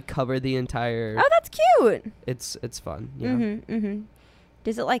 They'll like cover the entire. Oh, that's cute. It's fun. Yeah.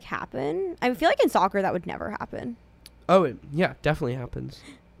 Does it like happen? I feel like in soccer that would never happen. Oh, yeah, definitely happens.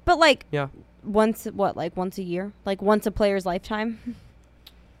 But like, yeah, once a year, like once a player's lifetime.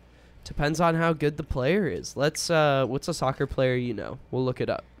 Depends on how good the player is. What's a soccer player you know? We'll look it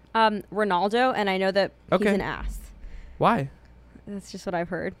up. Ronaldo, and I know that he's an ass. Why? That's just what I've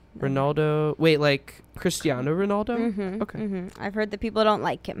heard. Ronaldo. Wait, like Cristiano Ronaldo? Okay. I've heard that people don't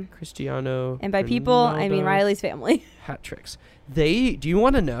like him. Cristiano. And by people, I mean Riley's family. Hat tricks. Do you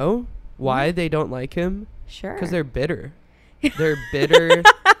want to know why they don't like him? Sure. Because they're bitter. They're bitter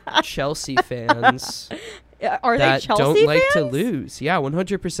Chelsea fans. Are they Chelsea don't fans? like to lose. Yeah,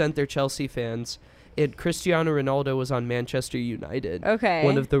 100% they're Chelsea fans. Cristiano Ronaldo was on Manchester United. Okay.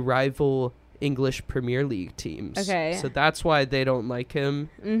 One of the rival English Premier League teams. Okay. So that's why they don't like him.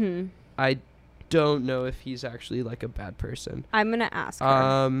 I don't know if he's actually like a bad person. I'm going to ask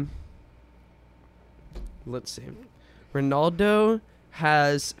her. Let's see. Ronaldo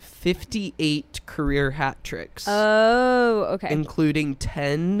has 58 career hat tricks. Oh, okay. Including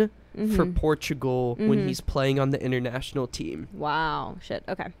 10 for Portugal when he's playing on the international team. Wow. Shit.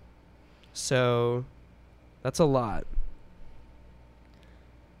 Okay. So that's a lot.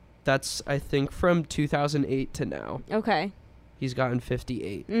 That's, I think, from 2008 to now. Okay. He's gotten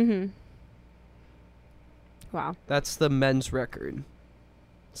 58. Wow. That's the men's record.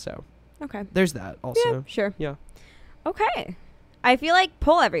 So. Okay. There's that also. Yeah, sure. Yeah. Okay. I feel like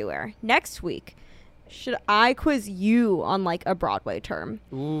pull everywhere. Next week, Should I quiz you on like a Broadway term?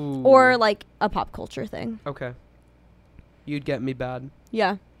 Ooh. Or like a pop culture thing? Okay. You'd get me bad.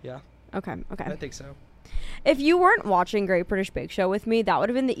 Yeah. Yeah. Okay. I think so. If you weren't watching Great British Bake Show with me, that would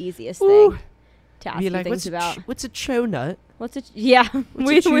have been the easiest Ooh. thing to ask you things about. What's a cho nut? Yeah.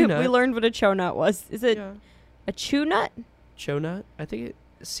 What's a chew nut? We learned what a cho nut was. Is it a chew nut? Cho nut? I think it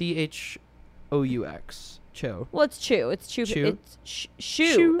CHOUX. Cho. Well, it's chew. It's chew. Chew? It's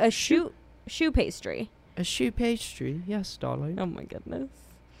shoe. A shoe pastry. A shoe pastry. Yes, darling. Oh my goodness.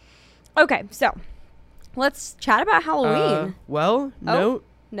 Okay, so let's chat about Halloween. Well, no.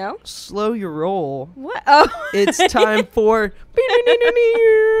 No? Slow your roll. What? Oh. It's time for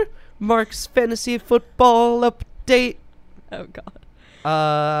Mark's fantasy football update. Oh God.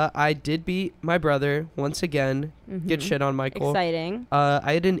 I did beat my brother once again. Get shit on, Michael. Exciting.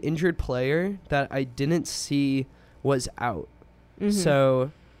 I had an injured player that I didn't see was out.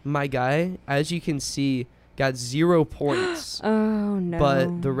 So my guy, as you can see, got 0 points. Oh no.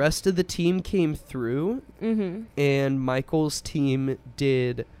 But the rest of the team came through, and Michael's team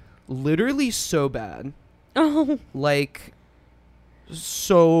did literally so bad. Oh. Like,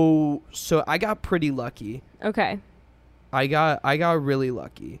 so I got pretty lucky. Okay. I got really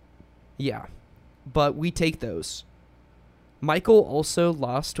lucky. Yeah. But we take those. Michael also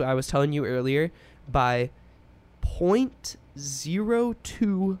lost, I was telling you earlier, by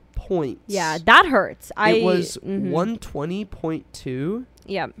 0.02 points. Yeah, that hurts. It was 120.2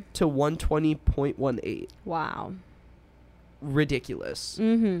 Yep. to 120.18. Wow. Ridiculous.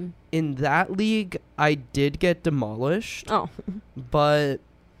 In that league, I did get demolished. Oh. But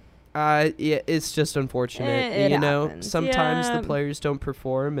yeah, it's just unfortunate. It you know, happens. sometimes Yeah. the players don't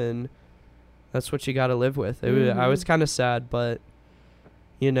perform, and that's what you got to live with. I was kind of sad, but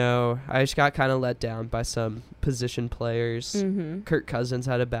you know, I just got kind of let down by some position players. Kirk Cousins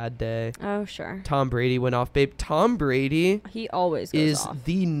had a bad day. Oh, sure. Tom Brady went off. Babe, Tom Brady He always goes is off.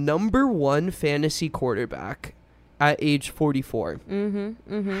 the #1 fantasy quarterback at age 44.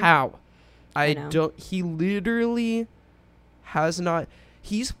 How? I know. don't. He literally has not.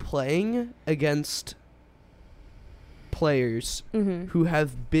 He's playing against players who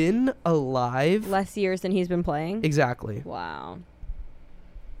have been alive Less years than he's been playing. Exactly. Wow.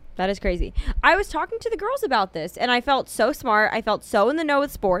 That is crazy. I was talking to the girls about this, and I felt so smart. I felt so in the know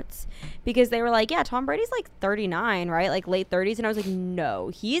with sports because they were like, yeah, Tom Brady's like 39, right? Like late 30s. And I was like, no,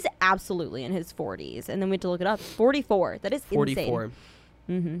 he's absolutely in his 40s. And then we had to look it up. 44. That is 44.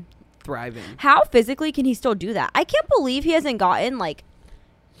 insane. Thriving. How physically can he still do that? I can't believe he hasn't gotten, like,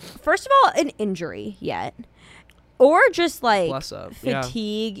 first of all, an injury yet. Or just, like, Bless up.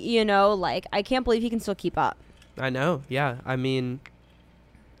 fatigue, you know? Like, I can't believe he can still keep up. I know. Yeah. I mean,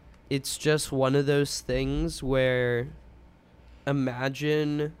 it's just one of those things where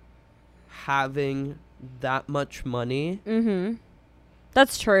imagine having that much money.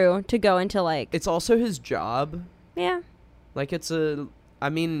 That's true. To go into, like... It's also his job. Yeah. Like, I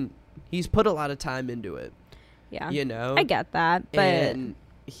mean, he's put a lot of time into it. Yeah. You know? I get that, but... And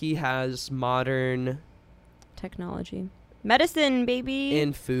he has modern... technology. Medicine, baby.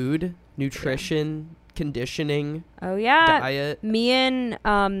 And food, nutrition, conditioning. Oh, yeah. Diet. Me and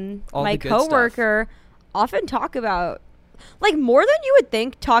All my the good coworker often talk about... Like, more than you would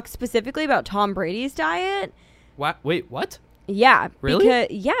think, talk specifically about Tom Brady's diet. What? Wait, what? Yeah. Really?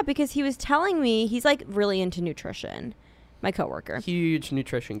 Because he was telling me he's, like, really into nutrition. My coworker. Huge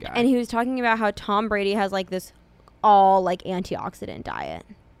nutrition guy. And he was talking about how Tom Brady has, like, this all, like, antioxidant diet.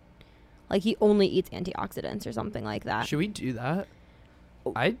 Like, he only eats antioxidants or something like that. Should we do that?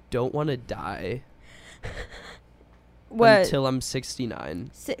 I don't want to die What? until I'm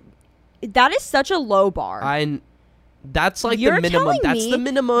 69. That is such a low bar. That's like You're the minimum. telling That's me the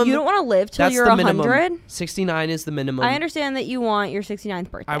minimum. You don't want to live till That's you're the 100? minimum. 69 is the minimum. I understand that you want your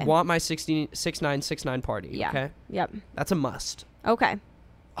 69th birthday. I want my 69 party. Yeah. Okay. Yep. That's a must. Okay.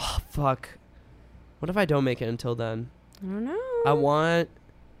 Oh fuck. What if I don't make it until then? I don't know.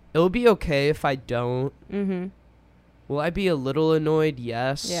 It'll be okay if I don't. Mm-hmm. Will I be a little annoyed?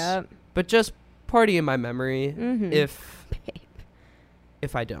 Yes. Yep. But just party in my memory Mm-hmm. if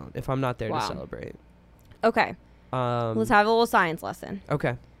I don't. If I'm not there Wow. to celebrate. Okay. Let's have a little science lesson.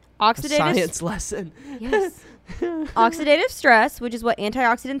 Okay. Oxidative Science lesson. Yes. Oxidative stress, which is what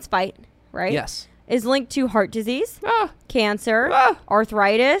antioxidants fight, right? Yes. Is linked to heart disease, cancer,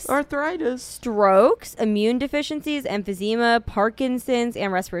 arthritis, strokes, immune deficiencies, emphysema, Parkinson's,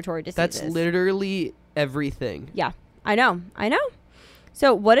 and respiratory diseases. That's literally everything. Yeah, I know.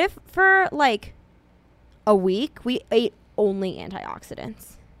 So what if for like a week we ate only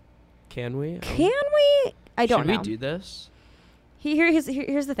antioxidants? Can we? Can we? I don't know. Should we do this? Here's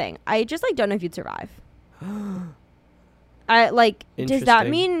the thing. I just like don't know if you'd survive. Does that Interesting.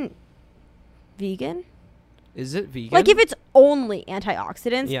 mean vegan? Is it vegan? Like if it's only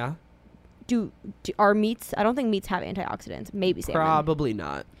antioxidants, yeah, do our meats? I don't think meats have antioxidants. Maybe salmon. probably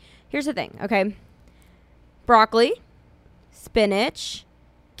not. Here's the thing, okay? Broccoli, spinach,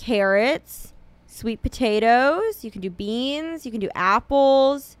 carrots, sweet potatoes. You can do beans. You can do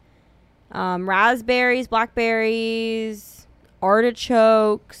apples, raspberries, blackberries,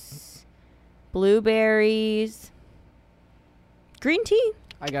 artichokes, blueberries, green tea.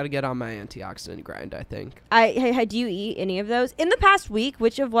 I got to get on my antioxidant grind, I think. Do you eat any of those? In the past week,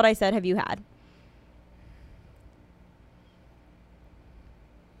 which of what I said have you had?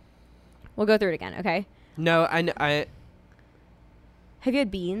 We'll go through it again, okay? No, I Have you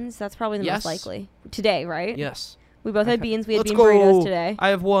had beans? That's probably the Yes. most likely. Today, right? yes. We both had beans. We had Let's bean go. burritos today. I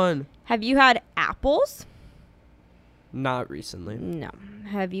have one. Have you had apples? Not recently. No.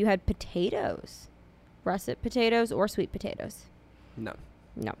 Have you had potatoes? Russet potatoes or sweet potatoes? No.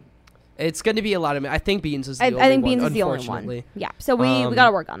 No. It's going to be a lot of. I think beans is the I only think one, beans is the only unfortunately. one. Yeah. So we got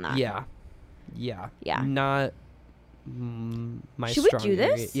to work on that. Yeah. Yeah. Yeah. Not my Should we strong do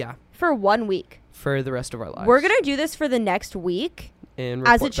area. this? Yeah. For 1 week. For the rest of our lives. We're going to do this for the next week and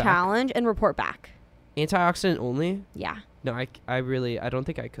as a report back. challenge and report back. Antioxidant only? Yeah. No, I don't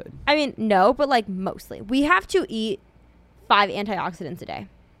think I could. I mean, no, but like mostly. We have to eat 5 antioxidants a day.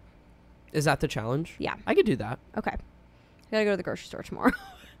 Is that the challenge? Yeah. I could do that. Okay. I gotta go to the grocery store tomorrow.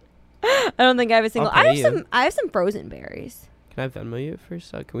 I don't think I have a single. I'll pay I have some frozen berries. Can I Venmo you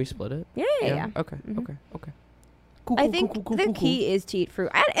first? Can we split it? Yeah. Okay. Mhm. Okay. Cool, I think the key is to eat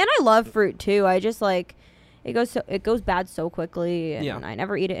fruit, and I love fruit too. I just like it goes bad so quickly, and Yeah. I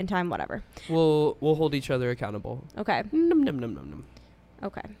never eat it in time. Whatever. We'll hold each other accountable. Okay. Num num num num num.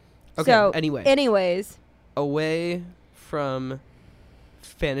 Okay. Okay. So anyways, away from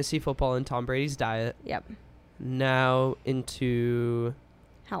fantasy football and Tom Brady's diet, Yep. now into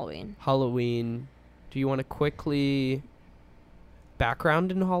Halloween. Halloween. Do you want to quickly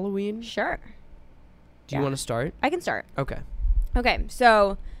background in Halloween? Sure. Do you want to start? I can start. Okay. Okay.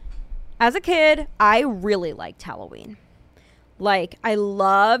 So, as a kid, I really liked Halloween. Like, I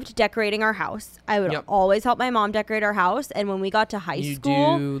loved decorating our house. I would Yep. always help my mom decorate our house. And when we got to high You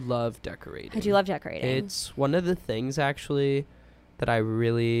school, do love decorating. I do love decorating. It's one of the things actually that I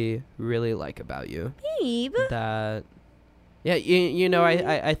really, really like about you. Babe. That, yeah, you know,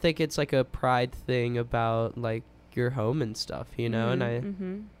 I think it's like a pride thing about like your home and stuff, you know,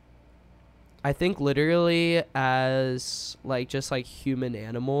 and I think literally as like just like human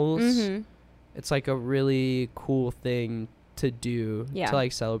animals, it's like a really cool thing to do to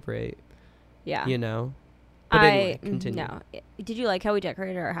like celebrate. Yeah. You know. But anyway, continue. No. Did you like how we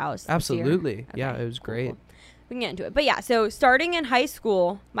decorated our house? this year? Absolutely. Yeah, Okay, it was cool, great. cool. We can get into it. But yeah, so starting in high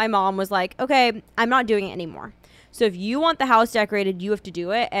school, my mom was like, okay, I'm not doing it anymore. So if you want the house decorated, you have to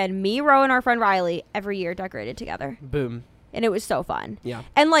do it. And me, Ro, and our friend Riley every year decorated together. Boom. And it was so fun. Yeah.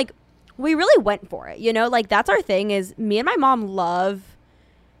 And like, we really went for it, you know? Like, that's our thing is me and my mom love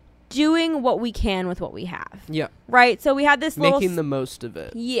doing what we can with what we have. Yeah. Right? So we had this Making the most of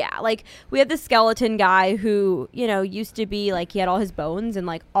it. Yeah, like we had this skeleton guy who, you know, used to be like he had all his bones and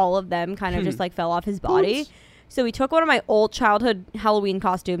like all of them kind of just like fell off his body. Oops. So we took one of my old childhood Halloween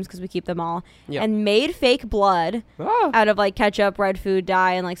costumes because we keep them all Yeah. and made fake blood Ah. out of like ketchup, red food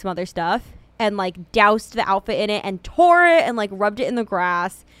dye, and like some other stuff and like doused the outfit in it and tore it and like rubbed it in the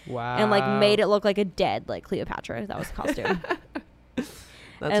grass Wow. and like made it look like a dead like Cleopatra. That was the costume.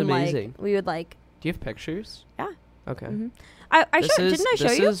 That's and amazing. like we would like Do you have pictures? Yeah. Okay. didn't I show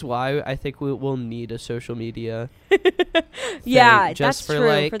This you? is why I think we'll need a social media. Yeah, thing, that's just for true.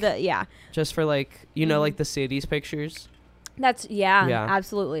 like For the just for like you know like the cities pictures. That's Yeah.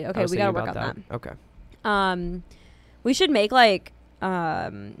 absolutely. I Okay, was we gotta thinking work on about that. Okay. We should make like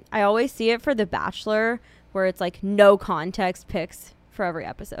I always see it for The Bachelor where it's like no context pics for every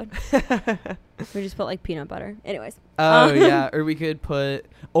episode. We just put like peanut butter. Anyways. Oh yeah, or we could put.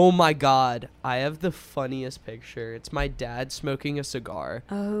 Oh my God, I have the funniest picture. It's my dad smoking a cigar,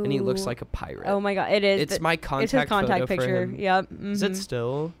 Oh. and he looks like a pirate. Oh my God, it is. It's my It's contact his contact photo picture. for him. Yep. Is it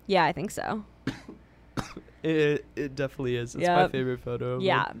still? Yeah, I think so. It definitely is. It's my Yep. favorite photo. Of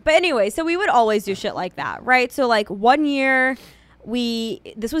Yeah. him. But anyway, so we would always do shit like that, right? So like one year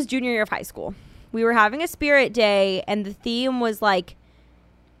this was junior year of high school. We were having a spirit day and the theme was like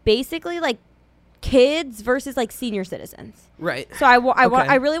basically like kids versus like senior citizens. Right. So I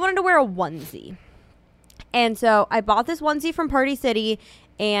Okay. really wanted to wear a onesie. And so I bought this onesie from Party City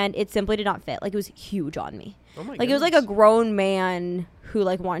and it simply did not fit. Like it was huge on me. Oh my Like it was like a grown man who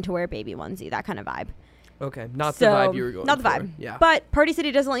like wanted to wear a baby onesie, that kind of vibe. Okay, not the So, vibe you were going not the for. vibe. Yeah. But Party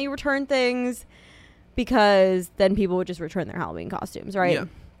City doesn't let you return things. because then people would just return their Halloween costumes, right? Yeah.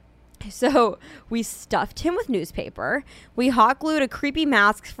 So we stuffed him with newspaper. We hot glued a creepy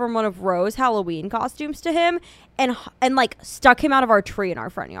mask from one of Ro's Halloween costumes to him and like stuck him out of our tree in our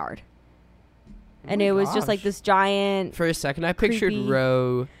front yard. And it was just like this giant. For a second, I pictured creepy-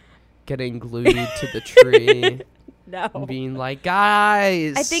 Ro getting glued to the tree. No. And being like,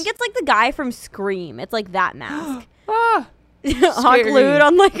 guys. I think it's like the guy from Scream. It's like that mask. Ah, Hot scary. glued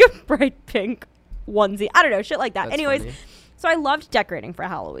on like a bright pink onesie. I don't know, shit like that. That's Anyways, funny. so I loved decorating for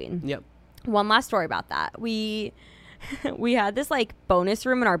Halloween. Yep. One last story about that. We had this like bonus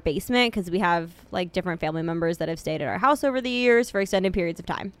room in our basement because we have like different family members that have stayed at our house over the years for extended periods of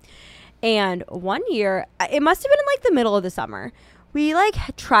time. And one year, it must have been in like the middle of the summer, we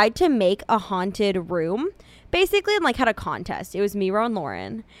like tried to make a haunted room basically, and like had a contest. It was me, Ro, and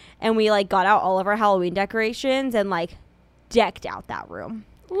Lauren, and we like got out all of our Halloween decorations and like decked out that room.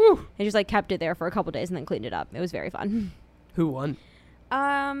 Woo. And just like kept it there for a couple days and then cleaned it up. It was very fun. Who won?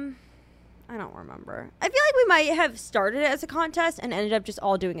 I don't remember. I feel like we might have started it as a contest and ended up just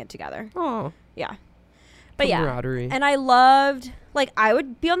all doing it together. Oh. Yeah. But yeah. Camaraderie. And I loved, like, I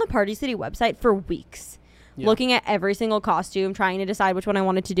would be on the Party City website for weeks. Yeah. Looking at every single costume, trying to decide which one I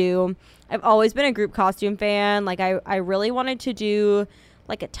wanted to do. I've always been a group costume fan. Like, I really wanted to do,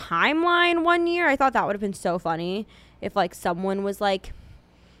 like, a timeline one year. I thought that would have been so funny if, like, someone was, like,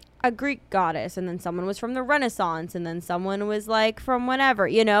 a Greek goddess, and then someone was from the Renaissance, and then someone was, like, from whenever,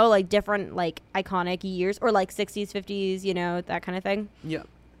 you know, like, different, like, iconic years, or, like, 60s, 50s, you know, that kind of thing. Yeah.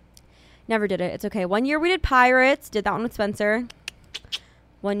 Never did it. It's okay. One year we did pirates. Did that one with Spencer.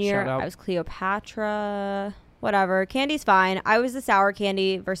 One year Shout out. I was Cleopatra. Whatever. Candy's fine. I was the sour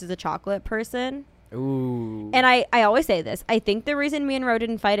candy versus a chocolate person. Ooh. And I always say this. I think the reason me and Ro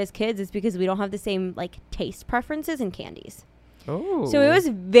didn't fight as kids is because we don't have the same, like, taste preferences in candies. Oh. So it was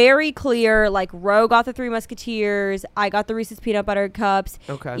very clear, like, Ro got the Three Musketeers. I got the Reese's Peanut Butter Cups.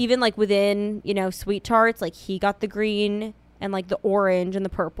 Okay. Even, like, within, you know, sweet tarts, like, he got the green and, like, the orange and the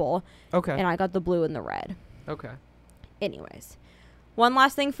purple. Okay. And I got the blue and the red. Okay. Anyways, one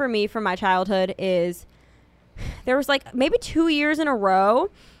last thing for me from my childhood is there was like maybe 2 years in a row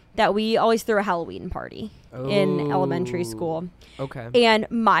that we always threw a Halloween party in elementary school. Okay. And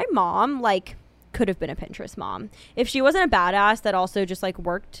my mom, like, could have been a Pinterest mom. If she wasn't a badass that also just, like,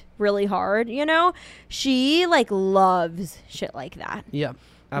 worked really hard, you know, she, like, loves shit like that. Yeah.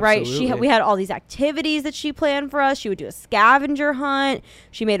 Right. Absolutely. We had all these activities that she planned for us. She would do a scavenger hunt.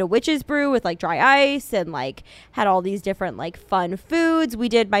 She made a witch's brew with, like, dry ice and, like, had all these different, like, fun foods.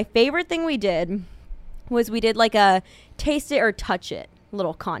 My favorite thing we did was we did, like, a taste it or touch it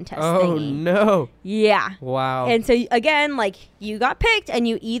little contest Oh, thingy. no. Yeah. Wow. And so, again, like, you got picked and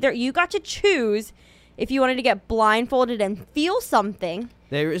you got to choose if you wanted to get blindfolded and feel something.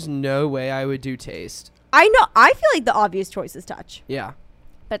 There is no way I would do taste. I know. I feel like the obvious choice is touch. Yeah.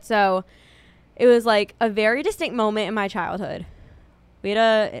 But so it was like a very distinct moment in my childhood. We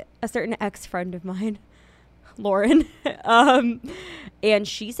had a certain ex-friend of mine, Lauren, and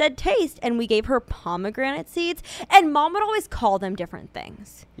she said taste, and we gave her pomegranate seeds, and Mom would always call them different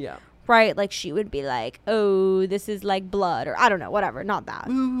things. Yeah. Right? Like, she would be like, oh, this is like blood, or I don't know, whatever. Not that.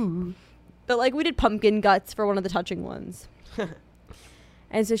 Ooh. But, like, we did pumpkin guts for one of the touching ones.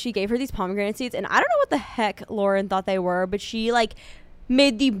 And so she gave her these pomegranate seeds, and I don't know what the heck Lauren thought they were, but she, like,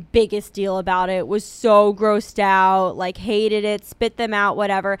 made the biggest deal about it, was so grossed out, like, hated it, spit them out,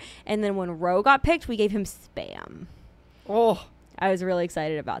 whatever. And then when Ro got picked, we gave him Spam. Oh. I was really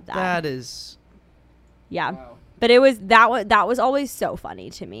excited about that. That is. Yeah. Wow. But it was that was always so funny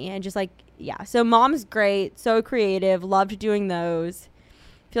to me, and just like, yeah. So Mom's great, so creative, loved doing those.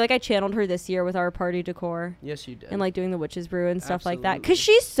 I feel like I channeled her this year with our party decor. Yes, you did. And like doing the witch's brew and stuff like that, Absolutely. because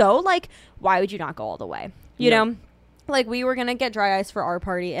she's so like, why would you not go all the way, you know? Like, we were gonna get dry ice for our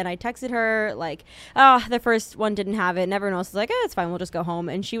party, and I texted her like, oh, the first one didn't have it, and everyone else was like, it's fine, we'll just go home.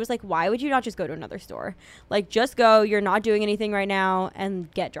 And she was like, why would you not just go to another store? Like, just go, you're not doing anything right now,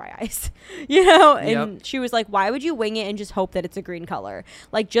 and get dry ice. You know? And she was like, why would you wing it and just hope that it's a green color?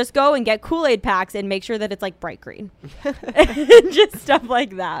 Like, just go and get Kool-Aid packs and make sure that it's like bright green. Just stuff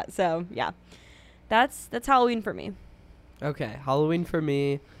like that. So yeah, that's Halloween for me. Okay, Halloween for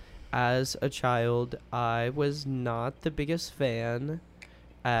me. As a child, I was not the biggest fan,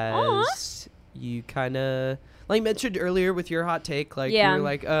 as you kind of like mentioned earlier with your hot take. Like, Yeah. you were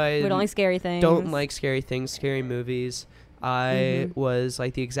like, We don't like scary things. don't like scary things, scary movies. I was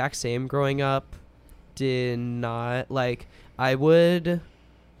like the exact same growing up. Did not like. I would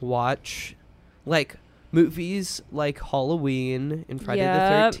watch like movies like Halloween and Friday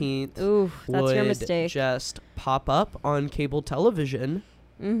the 13th. Ooh, that's your would mistake. just pop up on cable television.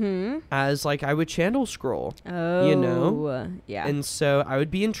 as like I would channel scroll. Oh, you know? Yeah. And so I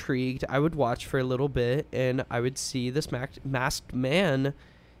would be intrigued. I would watch for a little bit, and I would see this masked man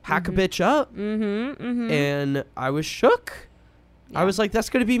hack a bitch up, and I was shook. Yeah. I was like, "That's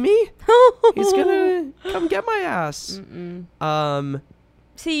gonna be me. He's gonna come get my ass."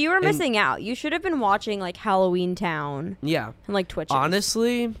 See, you were missing out. You should have been watching like Halloween Town. Yeah. And like Twitch.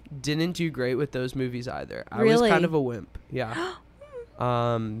 Honestly, didn't do great with those movies either. I Really? was kind of a wimp. Yeah.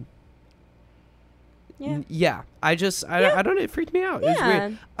 Yeah. I don't know, it freaked me out. It was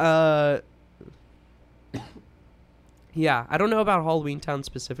weird. Yeah, I don't know about Halloween Town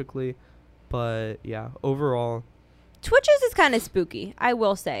specifically, but yeah, overall. Twitches is kind of spooky, I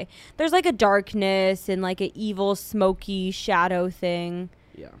will say. There's like a darkness and like an evil, smoky shadow thing.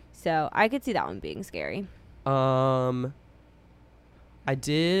 Yeah. So I could see that one being scary. I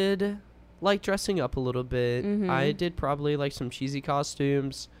did like dressing up a little bit. I did probably like some cheesy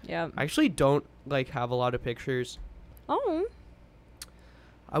costumes. Yeah. I actually don't like have a lot of pictures. Oh.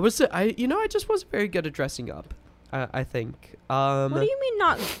 I just wasn't very good at dressing up. I think. What do you mean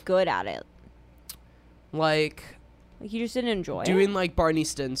not good at it? Like you just didn't enjoy doing like Barney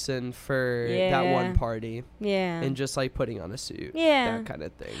Stinson for that one party. Yeah. And just like putting on a suit. Yeah. That kind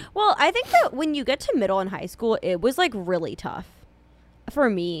of thing. Well, I think that when you get to middle and high school, it was like really tough for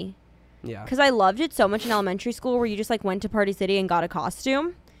me. Yeah. Because I loved it so much in elementary school where you just like went to Party City and got a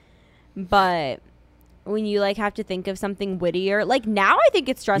costume. But when you like have to think of something wittier, like now I think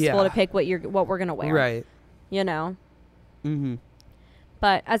it's stressful to pick what we're going to wear. Right. You know?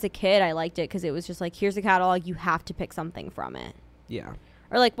 But as a kid, I liked it because it was just like, here's a catalog. You have to pick something from it. Yeah.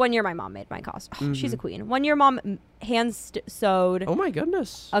 Or like one year my mom made my costume. Oh, she's a queen. One year mom hand-sewed Oh my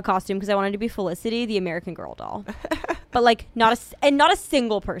goodness. a costume because I wanted to be Felicity, the American Girl doll. But like not a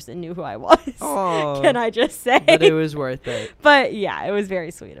single person knew who I was. Oh, can I just say? But it was worth it. But yeah, it was very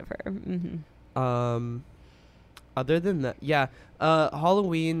sweet of her. Other than that, yeah.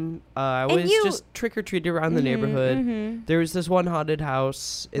 Halloween, I always just trick or treated around the neighborhood. There was this one haunted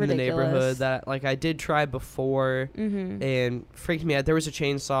house in the neighborhood that like I did try before and freaked me out. There was a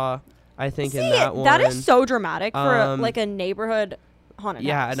chainsaw, I think, in that one. That is so dramatic for like a neighborhood haunted house.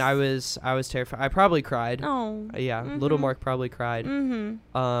 Yeah, and I was terrified. I probably cried. Oh. Yeah, little Mark probably cried.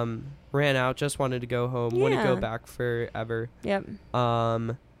 Ran out, just wanted to go home. Wouldn't go back forever. Yep.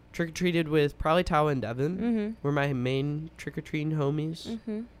 Trick-or-treated with probably Tawa and Devin were my main trick-or-treating homies.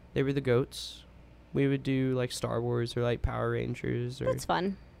 They were the goats. We would do like Star Wars or like Power Rangers or that's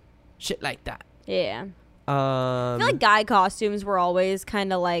fun. Shit like that. Yeah. I feel like guy costumes were always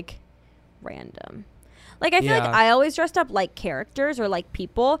kind of like random. Like I feel like I always dressed up like characters or like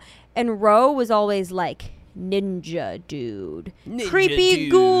people, and Ro was always like ninja dude, creepy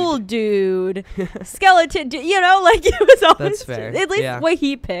ghoul dude, skeleton dude, you know, like it was always that's fair. At least what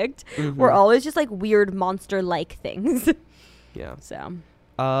he picked were always just like weird monster like things. Yeah. So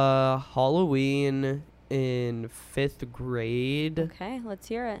Halloween in 5th grade. Okay, let's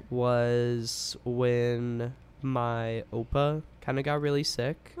hear it. Was when my Opa kind of got really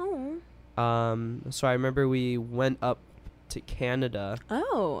sick. Oh. So I remember we went up to Canada.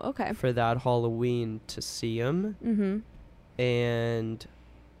 Oh, okay. For that Halloween to see him. And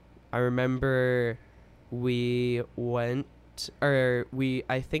I remember we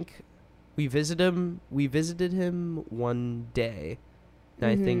visited him one day. And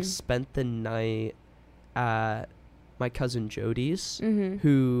I think spent the night at my cousin Jody's,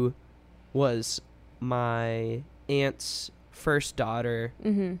 who was my aunt's first daughter.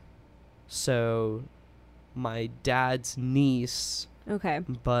 So my dad's niece. Okay.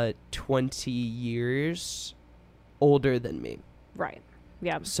 But 20 years older than me. Right.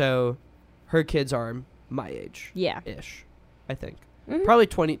 Yeah. So her kids are my age. Yeah. Ish, I think. Probably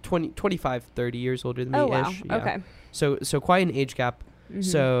 25, 30 years older than me. Oh, wow. Ish. Yeah. Okay. So quite an age gap.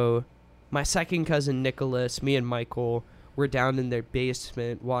 So my second cousin Nicholas, me and Michael were down in their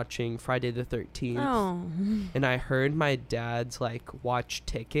basement watching Friday the 13th. Oh. And I heard my dad's like watch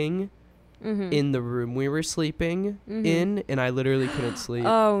ticking in the room we were sleeping in, and I literally couldn't sleep.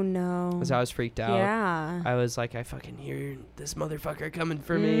 Oh no. Because I was freaked out. Yeah. I was like, I fucking hear this motherfucker coming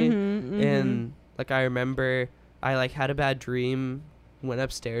for me. And like I remember I like had a bad dream, went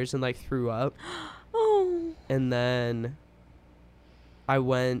upstairs and like threw up. Oh. And then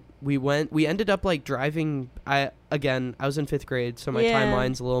we ended up like driving. I was in 5th grade, so my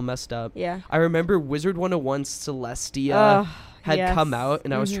timeline's a little messed up. Yeah. I remember Wizard 101's Celestia had come out,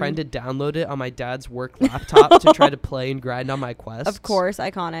 and I was trying to download it on my dad's work laptop to try to play and grind on my quests. Of course,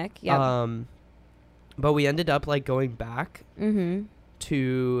 iconic. Yeah. But we ended up like going back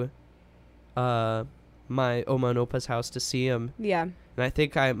to my Oma and Opa's house to see him. Yeah. And I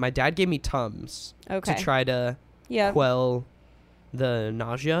think my dad gave me Tums Okay. to try to quell the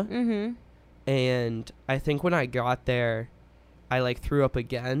nausea. Mm-hmm. And I think when I got there, I like threw up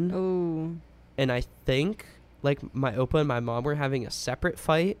again. Ooh. And I think like my Opa and my mom were having a separate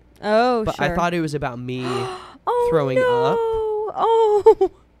fight. Oh, but sure. I thought it was about me oh, throwing no. up.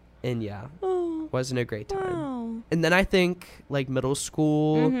 Oh. And yeah, Oh. wasn't a great time. Wow. And then I think like middle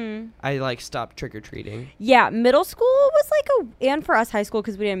school, Mm-hmm. I like stopped trick-or-treating. Yeah, middle school was like and for us high school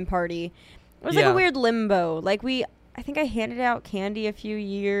because we didn't party, it was like Yeah. a weird limbo. Like I think I handed out candy a few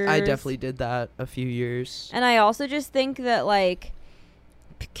years. I definitely did that a few years. And I also just think that like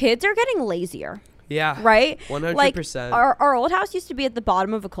kids are getting lazier. Yeah. Right? 100%. Like our old house used to be at the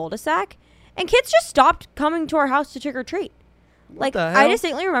bottom of a cul-de-sac, and kids just stopped coming to our house to trick or treat. Like the I hell?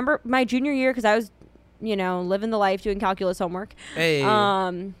 distinctly remember my junior year because I was, living the life doing calculus homework. Hey.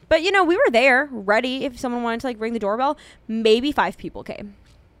 But we were there ready if someone wanted to like ring the doorbell. Maybe 5 people came,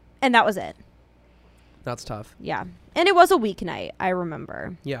 and that was it. That's tough. Yeah, and it was a weeknight. I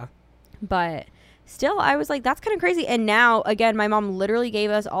remember. Yeah. But still, I was like, that's kind of crazy. And now, again, my mom literally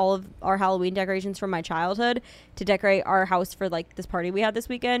gave us all of our Halloween decorations from my childhood to decorate our house for like this party we had this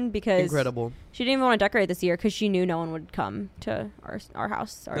weekend because Incredible. she didn't even want to decorate this year because she knew no one would come to our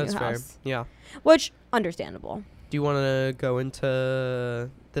house, our That's new fair. house. Yeah. Which, understandable. Do you want to go into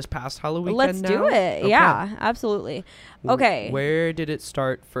this past Halloween? Let's do it. Okay. Yeah, absolutely. Okay. Where did it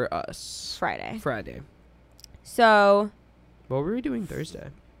start for us? Friday. So. What were we doing Thursday?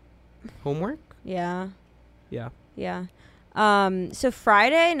 Homework? Yeah. Yeah. Yeah. So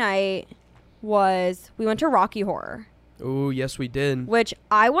Friday night we went to Rocky Horror. Oh, yes, we did. Which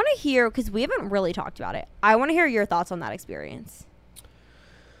I want to hear, because we haven't really talked about it. I want to hear your thoughts on that experience.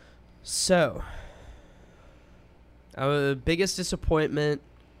 So, our biggest disappointment,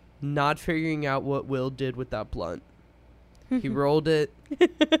 not figuring out what Will did with that blunt. He rolled it.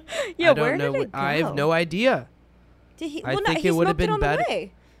 Yeah, I don't where know. did it go? I have no idea. Did he? I Well, think no, it would have he been smoked it on better. the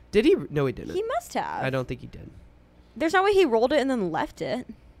way. Did he? No, he didn't. He must have. I don't think he did. There's no way he rolled it and then left it.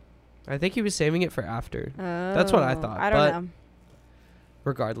 I think he was saving it for after. That's what I thought. I don't know.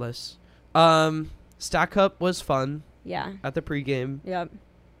 Regardless. Stack Up was fun Yeah. at the pregame. Yep.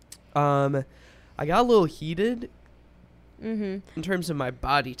 I got a little heated Mm-hmm. in terms of my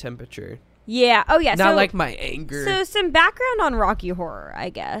body temperature. Yeah. Oh, yeah. Not so, like my anger. So some background on Rocky Horror, I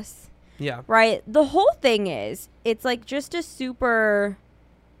guess. Yeah. Right. The whole thing is, it's like just a super,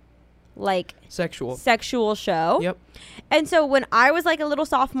 like, sexual show. Yep. And so when I was like a little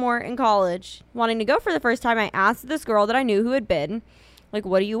sophomore in college, wanting to go for the first time, I asked this girl that I knew who had been, like,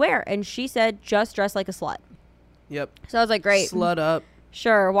 what do you wear? And she said, just dress like a slut. Yep. So I was like, great. Slut up.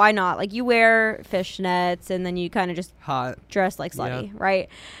 Sure, why not? Like, you wear fishnets and then you kind of just Hot. dress like slutty, right?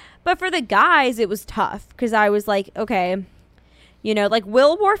 But for the guys, it was tough because I was like, okay, like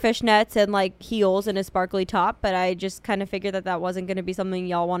Will wore fishnets and like heels and a sparkly top, but I just kind of figured that wasn't going to be something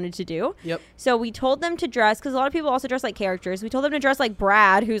y'all wanted to do. Yep. So we told them to dress, because a lot of people also dress like characters. We told them to dress like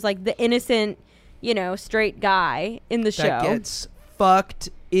Brad, who's like the innocent, straight guy in the show. That gets fucked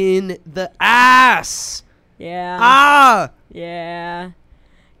in the ass. Yeah. Ah! Yeah.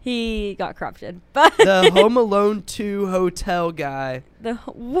 He got corrupted. But The Home Alone 2 hotel guy.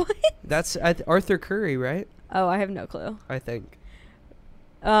 What? That's Arthur Curry, right? Oh, I have no clue. I think.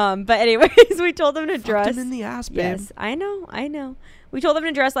 But anyways, we told them to dress. Fucked him in the ass, babe. Yes, I know. We told them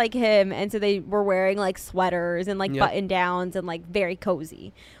to dress like him, and so they were wearing like sweaters and like button downs and like very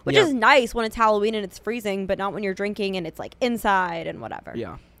cozy, which is nice when it's Halloween and it's freezing, but not when you're drinking and it's like inside and whatever.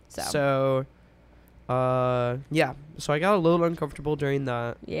 Yeah. So yeah. So I got a little uncomfortable during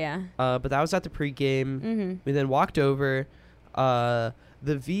that. Yeah. But that was at the pregame. Mm-hmm. We then walked over. The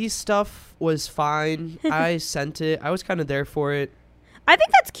V stuff was fine. I sent it. I was kind of there for it. I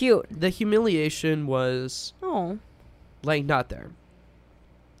think that's cute. The humiliation was like not there.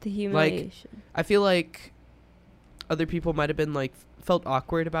 The humiliation. Like, I feel like other people might have been like felt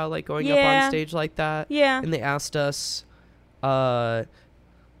awkward about like going up on stage like that. Yeah. And they asked us.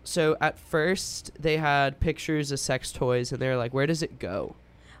 So at first they had pictures of sex toys and they were like, "Where does it go?"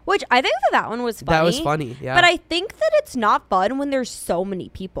 Which I think that one was funny. That was funny. Yeah. But I think that it's not fun when there's so many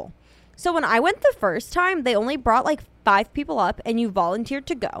people. So when I went the first time, they only brought like 5 people up and you volunteered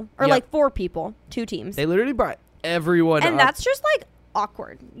to go. Or like 4 people, 2 teams. They literally brought everyone and up. that's just like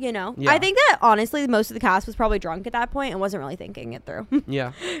awkward, Yeah. I think that honestly most of the cast was probably drunk at that point and wasn't really thinking it through.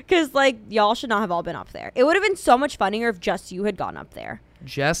 Yeah. Because like y'all should not have all been up there. It would have been so much funnier if just you had gone up there.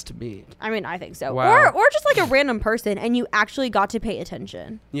 Just me. I mean, I think so. Wow. Or just like a random person and you actually got to pay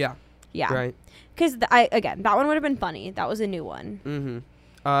attention. Yeah. Yeah. Right. Because again, that one would have been funny. That was a new one.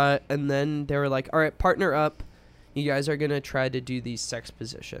 Mm-hmm. And then they were like, all right, partner up. You guys are going to try to do these sex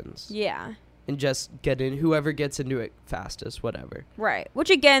positions. Yeah. And just get in, whoever gets into it fastest, whatever. Right. Which,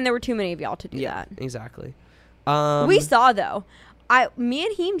 again, there were too many of y'all to do that. Exactly. We saw, though. Me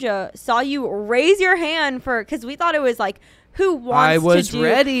and Himja saw you raise your hand because we thought it was like, who wants to do...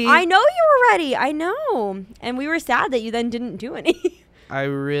 ready. I know you were ready. I know. And we were sad that you then didn't do any. I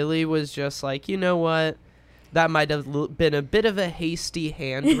really was just like, you know what? That might have been a bit of a hasty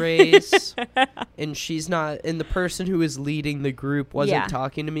hand raise. And she's not... And the person who was leading the group wasn't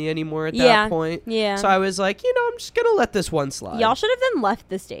talking to me anymore at that point. Yeah. So I was like, I'm just going to let this one slide. Y'all should have then left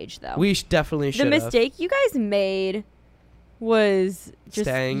the stage, though. We definitely should have. The mistake you guys made was just...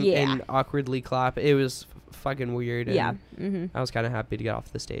 Staying and awkwardly clap. It was fucking weird. Yeah. I was kind of happy to get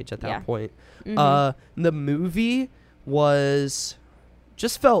off the stage at that point. Mm-hmm. The movie was...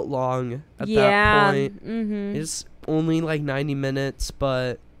 just felt long at that point. It's only like 90 minutes,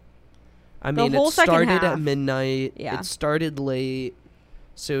 but I mean, it started at midnight. It started late,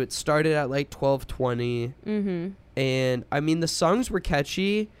 so it started at like 12:20. And I mean, the songs were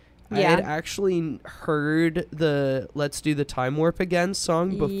catchy. I had actually heard the "Let's Do the Time Warp Again"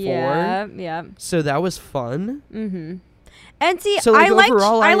 song before. So that was fun. And see, so, like,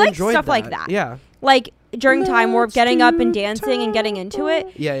 I liked stuff that. like that. Yeah. Like during Time Warp, getting up and dancing and getting into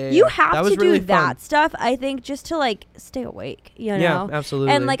it. You have to do that stuff, I think, just to like stay awake, you know? Yeah,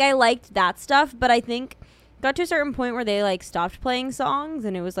 absolutely. And like I liked that stuff, but I think got to a certain point where they like stopped playing songs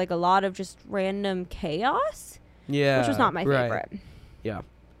and it was like a lot of just random chaos. Yeah. Which was not my favorite. Yeah.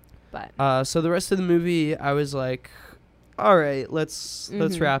 But so the rest of the movie, I was like, all right, let's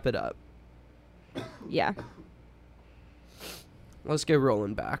wrap it up. Yeah. Let's get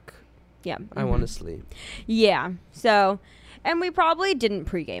rolling back. Yeah. I want to sleep. Yeah. So, and we probably didn't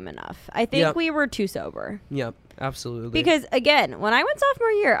pregame enough. I think we were too sober. Yep. Absolutely. Because, again, when I went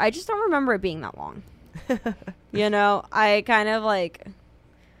sophomore year, I just don't remember it being that long. I kind of like...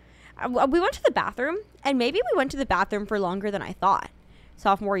 we went to the bathroom, and maybe we went to the bathroom for longer than I thought.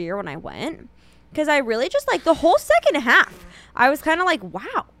 Sophomore year when I went. Because I really just, like, the whole second half, I was kind of like,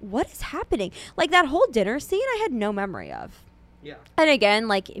 wow, what is happening? Like, that whole dinner scene, I had no memory of. Yeah. And again,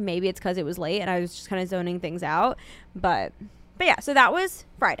 like, maybe it's because it was late and I was just kind of zoning things out. But yeah, so that was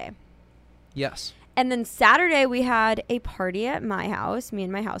Friday. Yes. And then Saturday, we had a party at my house, me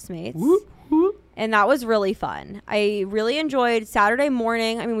and my housemates. Whoop, whoop. And that was really fun. I really enjoyed Saturday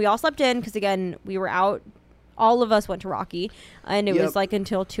morning. I mean, we all slept in because, again, we were out. All of us went to Rocky. And it was, like,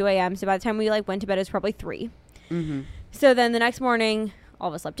 until 2 a.m. So by the time we, like, went to bed, it was probably 3. So then the next morning, all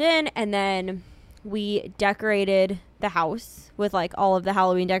of us slept in. And then we decorated the house with like all of the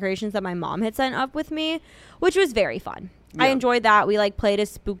Halloween decorations that my mom had sent up with me, which was very fun. I enjoyed that. We like played a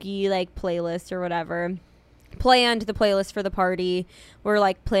spooky like playlist or whatever, planned the playlist for the party. We're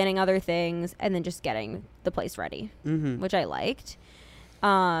like planning other things and then just getting the place ready, which I liked.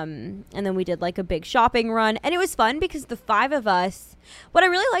 And then we did like a big shopping run and it was fun because the 5 of us, what I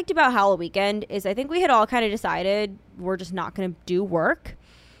really liked about Halloweekend is I think we had all kind of decided we're just not going to do work.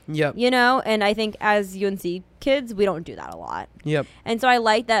 Yep. And I think as UNC kids, we don't do that a lot. Yep. And so I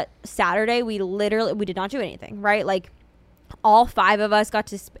like that Saturday we did not do anything, right? Like all 5 of us got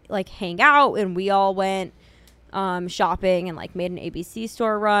to like hang out and we all went shopping and like made an ABC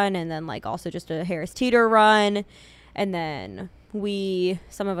store run and then like also just a Harris Teeter run. And then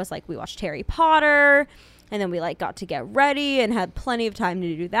some of us like we watched Harry Potter. And then we like got to get ready and had plenty of time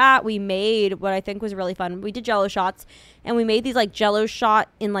to do that. We made what I think was really fun. We did Jello shots and we made these like Jello shot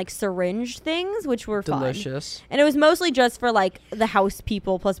in like syringe things, which were delicious. Fun. And it was mostly just for like the house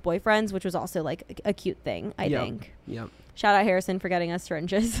people plus boyfriends, which was also like a cute thing, I think. Yep. Shout out Harrison for getting us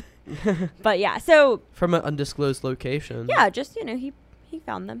syringes. But yeah, so. From an undisclosed location. Yeah, just, he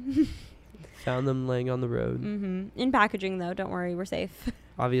found them. Found them laying on the road. In packaging though, don't worry, we're safe.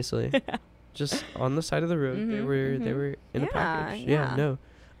 Obviously. Just on the side of the road. They were in a package. No.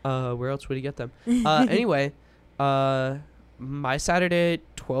 Where else would he get them? Anyway, my Saturday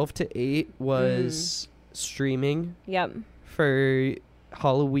 12 to 8 was streaming. Yep. For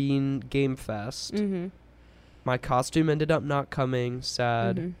Halloween Game Fest. My costume ended up not coming.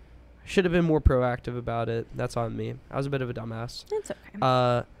 Sad. Should have been more proactive about it. That's on me. I was a bit of a dumbass. That's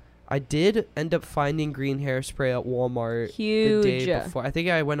okay. I did end up finding green hairspray at Walmart Huge. the day before. I think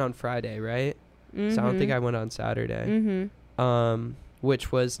I went on Friday, right? So I don't think I went on Saturday.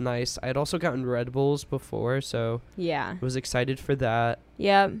 Which was nice. I had also gotten Red Bulls before, so I was excited for that.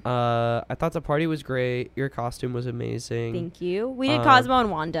 Yep. I thought the party was great. Your costume was amazing. Thank you. We did Cosmo and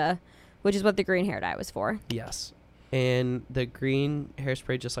Wanda, which is what the green hair dye was for. Yes. And the green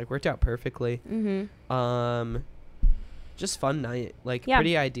hairspray just like worked out perfectly. just fun night. Like Yeah.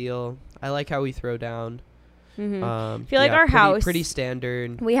 pretty ideal. I like how we throw down. Mm-hmm. I feel like our pretty, house, pretty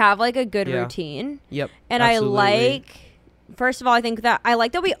standard. we have like a good Yeah. routine. Yep. And absolutely. I like, first of all, I think that I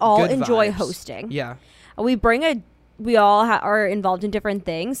like that we all Good enjoy vibes. hosting. Yeah. We all are involved in different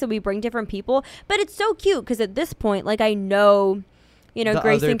things, so we bring different people. But it's so cute because at this point, like I know, you know, The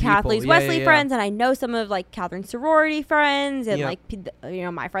Grace other and Kathleen's people. Yeah, Wesley yeah. friends, and I know some of like Catherine's sorority friends, and Yep. like you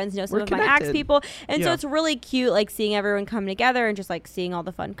know my friends know some We're of my Axe connected. people, and so Yeah. it's really cute, like seeing everyone come together and just like seeing all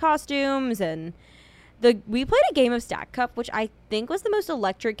the fun costumes and. We played a game of Stack Cup, which I think was the most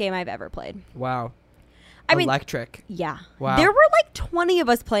electric game I've ever played. Wow. I mean, Electric. yeah. Wow. There were like 20 of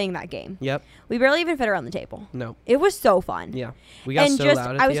us playing that game. Yep. We barely even fit around the table. No. It was so fun. Yeah. We got And so just,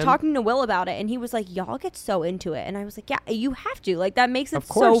 loud at I the was end. talking to Will about it, and he was like, "Y'all get so into it," and I was like, "Yeah, you have to. Like that makes it Of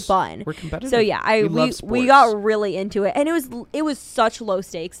so course. fun." We're competitive. So yeah, we love we sports. got really into it, and it was such low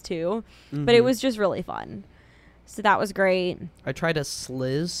stakes too, but it Mhm. was just really fun. So that was great. I tried a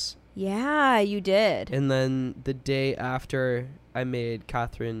sliz, Yeah, you did. and then the day after, I made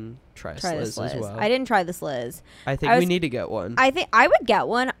Catherine try a Try the sliz as Sliz. well. I didn't try the Sliz. I think I we was- need to get one. I think I would get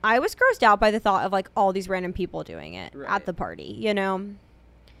one. I was grossed out by the thought of like all these random people doing it Right. at the party, you know?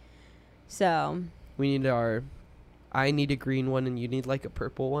 So, We need I need a green one, and you need like a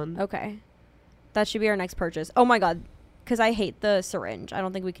purple one. okay. That should be our next purchase. Oh my God. Because I hate the syringe. I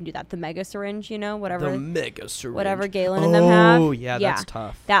don't think we can do that. The mega syringe, you know, whatever. The mega syringe. Whatever Galen and them have. Oh, yeah, that's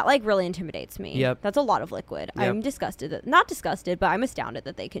tough. That like really intimidates me. Yep. That's a lot of liquid. Yep. I'm disgusted. Not disgusted, but I'm astounded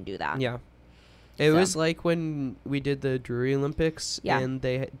that they can do that. Yeah. It So. was like when we did the Drury Olympics, Yeah. and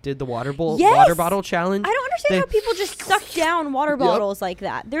they did the water Yes! bottle challenge. I don't understand They- how people just suck down water Yep. bottles like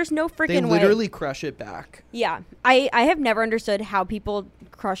that. There's no They freaking way. literally crush it back. Yeah. I have never understood how people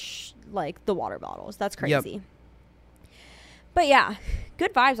crush like the water bottles. That's crazy. But yeah,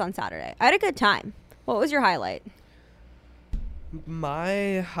 good vibes on Saturday. I had a good time. What was your highlight?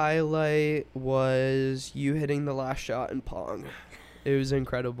 My highlight was you hitting the last shot in Pong. It was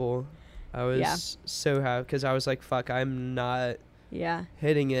incredible. I was so happy because I was like, fuck, I'm not Yeah.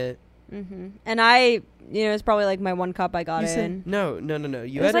 hitting it. Mm-hmm. And I, you know, it's probably like my one cup I got You in. said, no.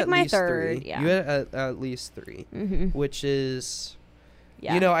 You It was had like at my least third, 3. yeah. You had at least 3, Mm-hmm. which is,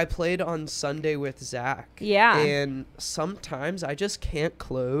 Yeah. you know, I played on Sunday with Zach. Yeah. And sometimes I just can't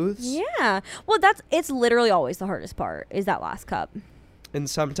close. Yeah. Well, it's literally always the hardest part is that last cup. And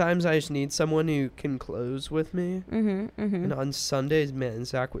sometimes I just need someone who can close with me. Mm-hmm. Mm-hmm. And on Sundays, man,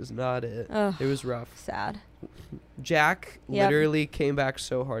 Zach was not it. Ugh. It was rough. Sad. Jack Yep. literally came back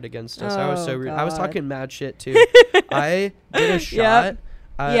so hard against us. I was so Oh, rude. I was God. talking mad shit too. I did a shot.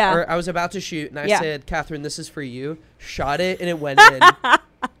 Yeah. Or I was about to shoot, and I Yeah. said, "Catherine, this is for you." Shot it, and it went in.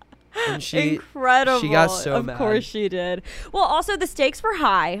 And Incredible. she got so of mad. course she did. Well, also the stakes were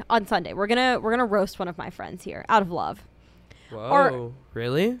high on Sunday. We're gonna roast one of my friends here out of love. Whoa,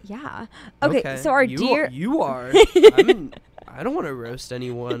 really? Yeah. Okay. So our you dear. you are. I don't want to roast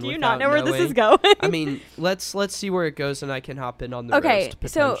anyone. Do you not without know where this is knowing. going? I mean, let's see where it goes, and I can hop in on the Okay.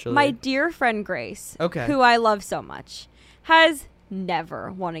 roast So potentially. my dear friend Grace, Okay. who I love so much, has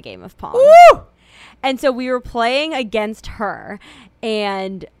never won a game of Pong. Woo! And so we were playing against her,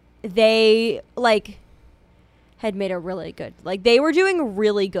 and they like had made a really good, like they were doing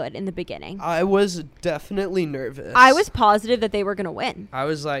really good in the beginning. I was definitely nervous. I was positive that they were going to win. I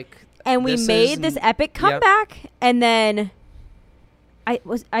was like, And we this made this is- epic yep. comeback, and then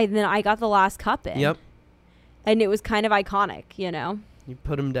I got the last cup in. Yep. And it was kind of iconic, you know. You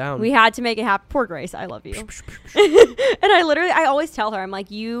put him down. We had to make it happen. Poor Grace, I love you. And I always tell her, I'm like,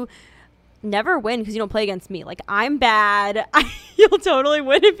 you never win because you don't play against me. Like, I'm bad. You'll totally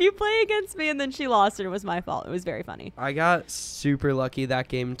win if you play against me. And then she lost, and it was my fault. It was very funny. I got super lucky that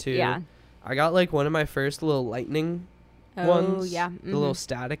game too. Yeah. I got like one of my first little lightning Oh, ones. yeah. The little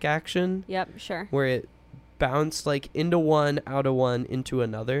static action Yep, sure. where it bounced like into one, out of one, into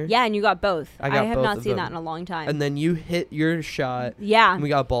another. Yeah, and you got both. I got have both not of seen them. that in a long time. And then you hit your shot, yeah, and we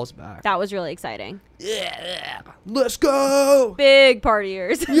got balls back. that was really exciting. Yeah. Let's go. Big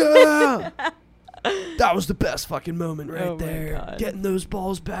partiers. Yeah. That was the best fucking moment right Oh my there. God. Getting those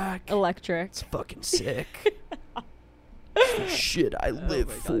balls back. Electric. It's fucking sick. It's the shit I live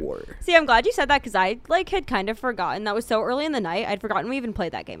my God. for. See, I'm glad you said that because I like had kind of forgotten. That was so early in the night. I'd forgotten we even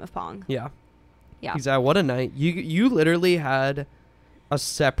played that game of Pong. Yeah. Yeah. Exactly. What a night. You literally had a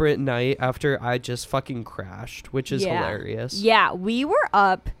separate night after I just fucking crashed, which is hilarious. Yeah, we were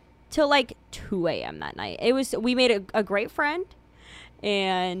up till like 2 a.m. that night. We made a great friend,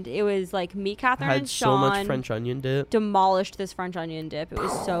 and it was like me, Catherine, I had and so Sean much French onion dip. demolished this French onion dip. It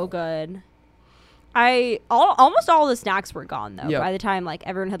was so good. Almost all the snacks were gone though. Yep. By the time like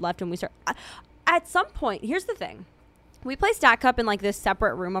everyone had left and we started. At some point, here's the thing. we play Stack Cup in like this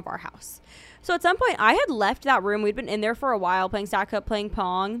separate room of our house. So at some point I had left that room. We'd been in there for a while playing Stack Cup, playing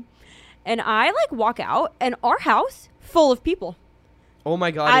Pong. And I like walk out and our house full of people. Oh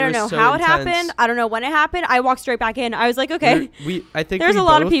my God. I don't know how it happened. I don't know when it happened. I walked straight back in. I was like, okay, I think there's a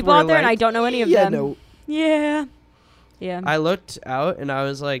lot of people out there and I don't know any of them. No. Yeah. Yeah. I looked out and I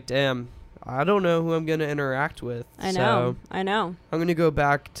was like, damn, I don't know who I'm going to interact with. I know. I'm going to go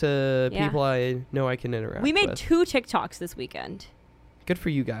back to people I know I can interact with. We made 2 TikToks this weekend. Good for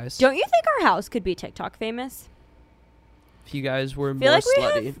you guys. Don't you think our house could be TikTok famous? If you guys were more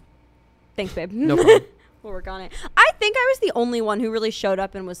slutty. Thanks, babe. No problem. We'll work on it. I think I was the only one who really showed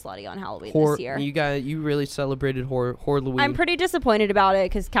up and was slutty on Halloween this year. You really celebrated Halloween. I'm pretty disappointed about it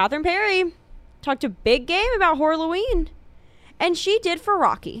because Catherine Perry talked a big game about Halloween. And she did for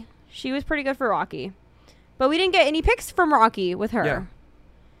Rocky. She was pretty good for Rocky. But we didn't get any pics from Rocky with her. Yeah.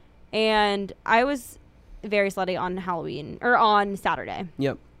 And I was very slutty on Halloween, or on Saturday.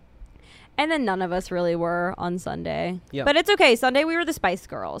 Yep. And then none of us really were on Sunday. Yep. But it's okay. Sunday we were the Spice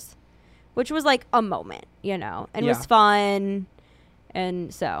Girls, which was like a moment, and was fun.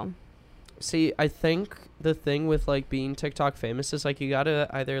 And so. See, I think the thing with like being TikTok famous is like you gotta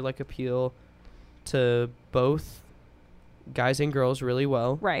either like appeal to both guys and girls really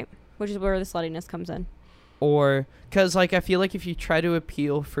well. Right. Which is where the sluttiness comes in. Or, because, like, I feel like if you try to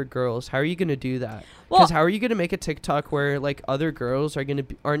appeal for girls, how are you going to do that? Because how are you going to make a TikTok where, like, other girls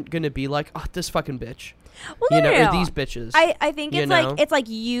aren't going to be like, oh, this fucking bitch. Well, no. Or these bitches. I think it's like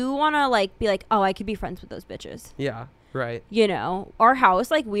you want to, like, be like, oh, I could be friends with those bitches. Yeah, right. Our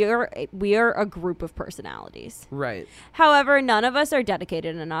house, like, we are a group of personalities. Right. However, none of us are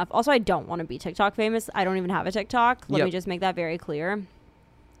dedicated enough. Also, I don't want to be TikTok famous. I don't even have a TikTok. Let me just make that very clear.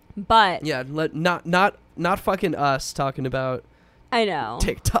 But yeah, not fucking us talking about I know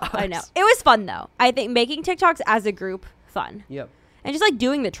TikToks. I know. It was fun though. I think making TikToks as a group fun. Yep. And just like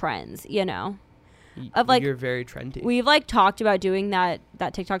doing the trends, of like you're very trendy. We've like talked about doing that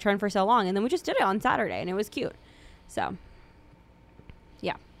TikTok trend for so long, and then we just did it on Saturday and it was cute. So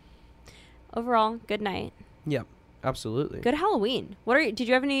yeah. Overall, good night. Yep. Absolutely. Good Halloween. Did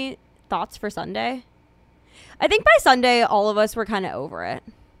you have any thoughts for Sunday? I think by Sunday all of us were kind of over it.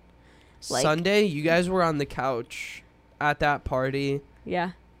 Like, Sunday, you guys were on the couch at that party.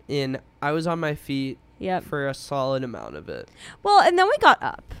 Yeah. And I was on my feet for a solid amount of it. Well, and then we got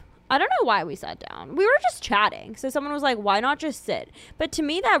up. I don't know why we sat down. We were just chatting. So someone was like, why not just sit? But to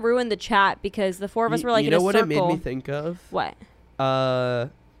me, that ruined the chat because the 4 of us were like in a circle. You know what it made me think of? What?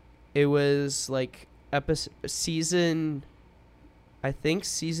 It was like season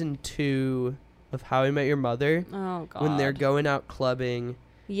 2 of How I Met Your Mother. Oh, God. When they're going out clubbing.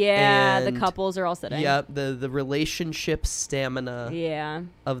 Yeah, the couples are all sitting. Yep, the relationship stamina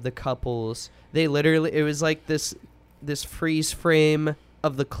of the couples. They literally, it was like this freeze frame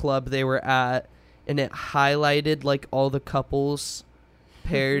of the club they were at, and it highlighted like all the couples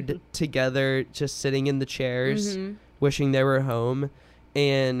paired together just sitting in the chairs, wishing they were home.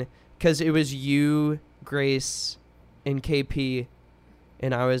 And because it was you, Grace, and KP,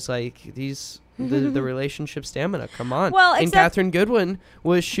 and I was like, the relationship stamina, come on. Well, and Catherine Goodwin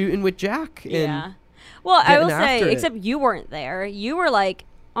was shooting with Jack. Yeah. Well, I will say, except you weren't there. You were like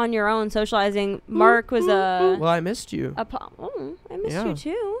on your own socializing. Mark was Well, I missed you. I missed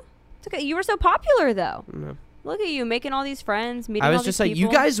you too. It's okay. You were so popular though. No. Look at you making all these friends, meeting all these people. I was just like,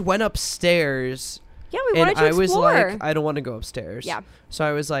 people. you guys went upstairs. Yeah, we wanted to explore. And I was like, I don't want to go upstairs. Yeah. So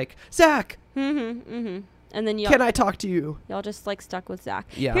I was like, Zach. And then can I talk to you? Y'all just like stuck with Zach.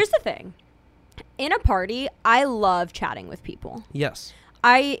 Yeah. Here's the thing. In a party, I love chatting with people. Yes.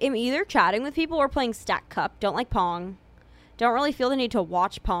 I am either chatting with people or playing Stack Cup. Don't like Pong. Don't really feel the need to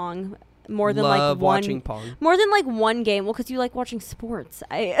watch Pong more than watching Pong. More than like one game. Well, because you like watching sports.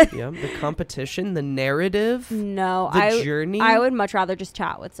 Yeah, the competition, the narrative. No, the journey. I would much rather just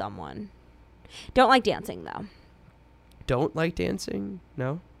chat with someone. Don't like dancing though. Don't like dancing?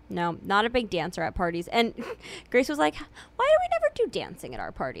 No. No, not a big dancer at parties. And Grace was like, why do we never do dancing at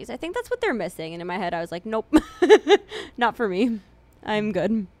our parties? I think that's what they're missing. And in my head, I was like, nope, not for me. I'm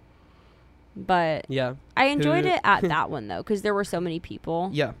good. But yeah, I enjoyed it at that one, though, because there were so many people.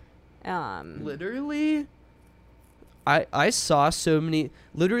 Yeah. Literally, I saw so many,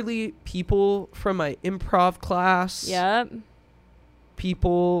 literally people from my improv class. Yep.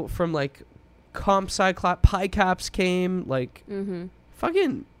 People from, like, comp sci class, Pi Caps came, like,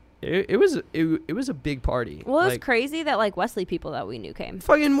 fucking... It was a big party. Well, it was crazy that like Wesley people that we knew came.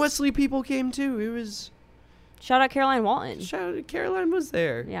 Fucking Wesley people came too. It was. Shout out Caroline Walton. Caroline was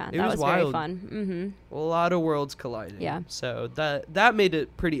there. Yeah, that was wild. Very fun. A lot of worlds colliding. Yeah. So that made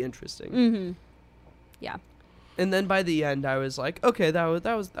it pretty interesting. Yeah. And then by the end, I was like, okay, that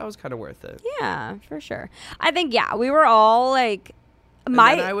was kind of worth it. Yeah, for sure. I think, yeah, we were all like, And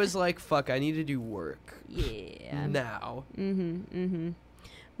then I was like, fuck, I need to do work. Yeah. Now.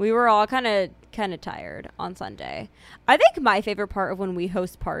 We were all kind of tired on Sunday. I think my favorite part of when we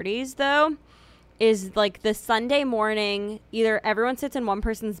host parties, though, is like the Sunday morning, either everyone sits in one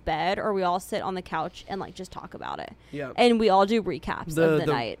person's bed or we all sit on the couch and like just talk about it. Yeah. And we all do recaps of the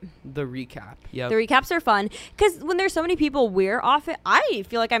night. The recap. Yeah. The recaps are fun because when there's so many people, we're often, I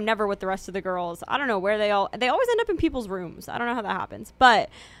feel like I'm never with the rest of the girls. I don't know where they always end up in people's rooms. I don't know how that happens, but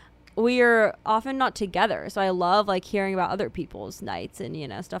we are often not together. So I love like hearing about other people's nights and, you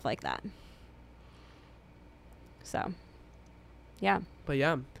know, stuff like that. So, yeah. But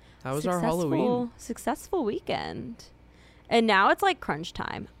yeah. That was our Halloween. Successful weekend. And now it's like crunch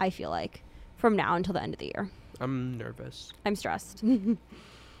time, I feel like, from now until the end of the year. I'm nervous. I'm stressed.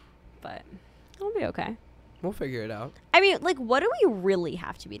 But I'll be okay. We'll figure it out. I mean, like, what do we really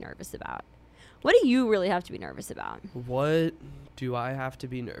have to be nervous about? What do you really have to be nervous about? What do I have to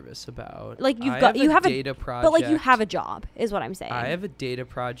be nervous about? Like, you have a data project. But like, you have a job, is what I'm saying. I have a data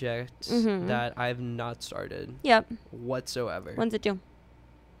project that I have not started. Yep. Whatsoever. When's it due?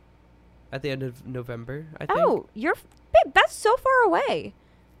 At the end of November, I think. Oh, babe, that's so far away.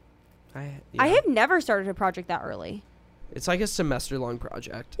 I have never started a project that early. It's like a semester-long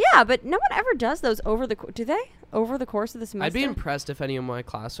project. Yeah, but no one ever does those over the course of the semester? I'd be impressed if any of my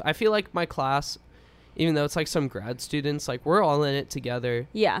class. I feel like my class, even though it's like some grad students, like we're all in it together.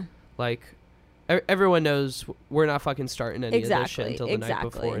 Yeah. Like everyone knows we're not fucking starting any of this shit until the night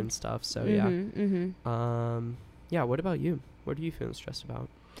before and stuff. So yeah. What about you? What are you feeling stressed about?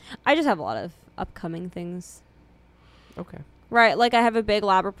 I just have a lot of upcoming things. Okay. Right, like I have a big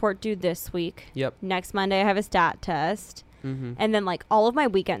lab report due this week. Yep. Next Monday I have a stat test. And then like all of my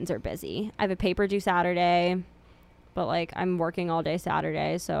weekends are busy. I have a paper due Saturday, but like I'm working all day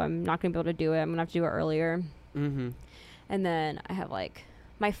Saturday, so I'm not going to be able to do it. I'm going to have to do it earlier. And then I have like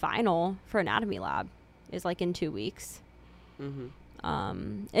my final for anatomy lab is like in 2 weeks.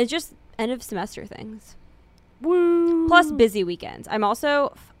 It's just end of semester things. Woo! Plus busy weekends. I'm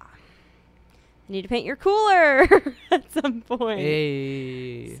also I need to paint your cooler at some point.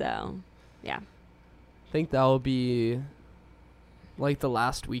 Hey. So, yeah. I think that will be like the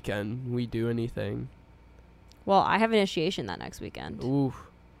last weekend we do anything. Well, I have initiation that next weekend. Ooh.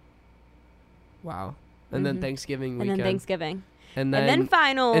 Wow. And then Thanksgiving weekend. And then Thanksgiving. And then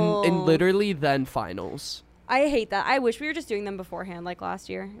finals. And literally then finals. I hate that. I wish we were just doing them beforehand like last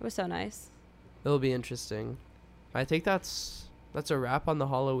year. It was so nice. It'll be interesting. I think that's a wrap on the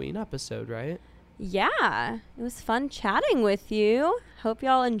Halloween episode, right? Yeah. It was fun chatting with you. Hope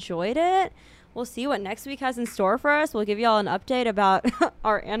y'all enjoyed it. We'll see what next week has in store for us. We'll give y'all an update about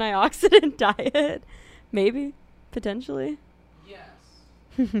our antioxidant diet. Maybe. Potentially.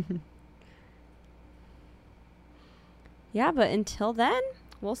 Yes. Yeah, but until then,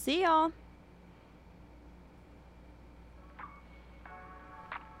 we'll see y'all.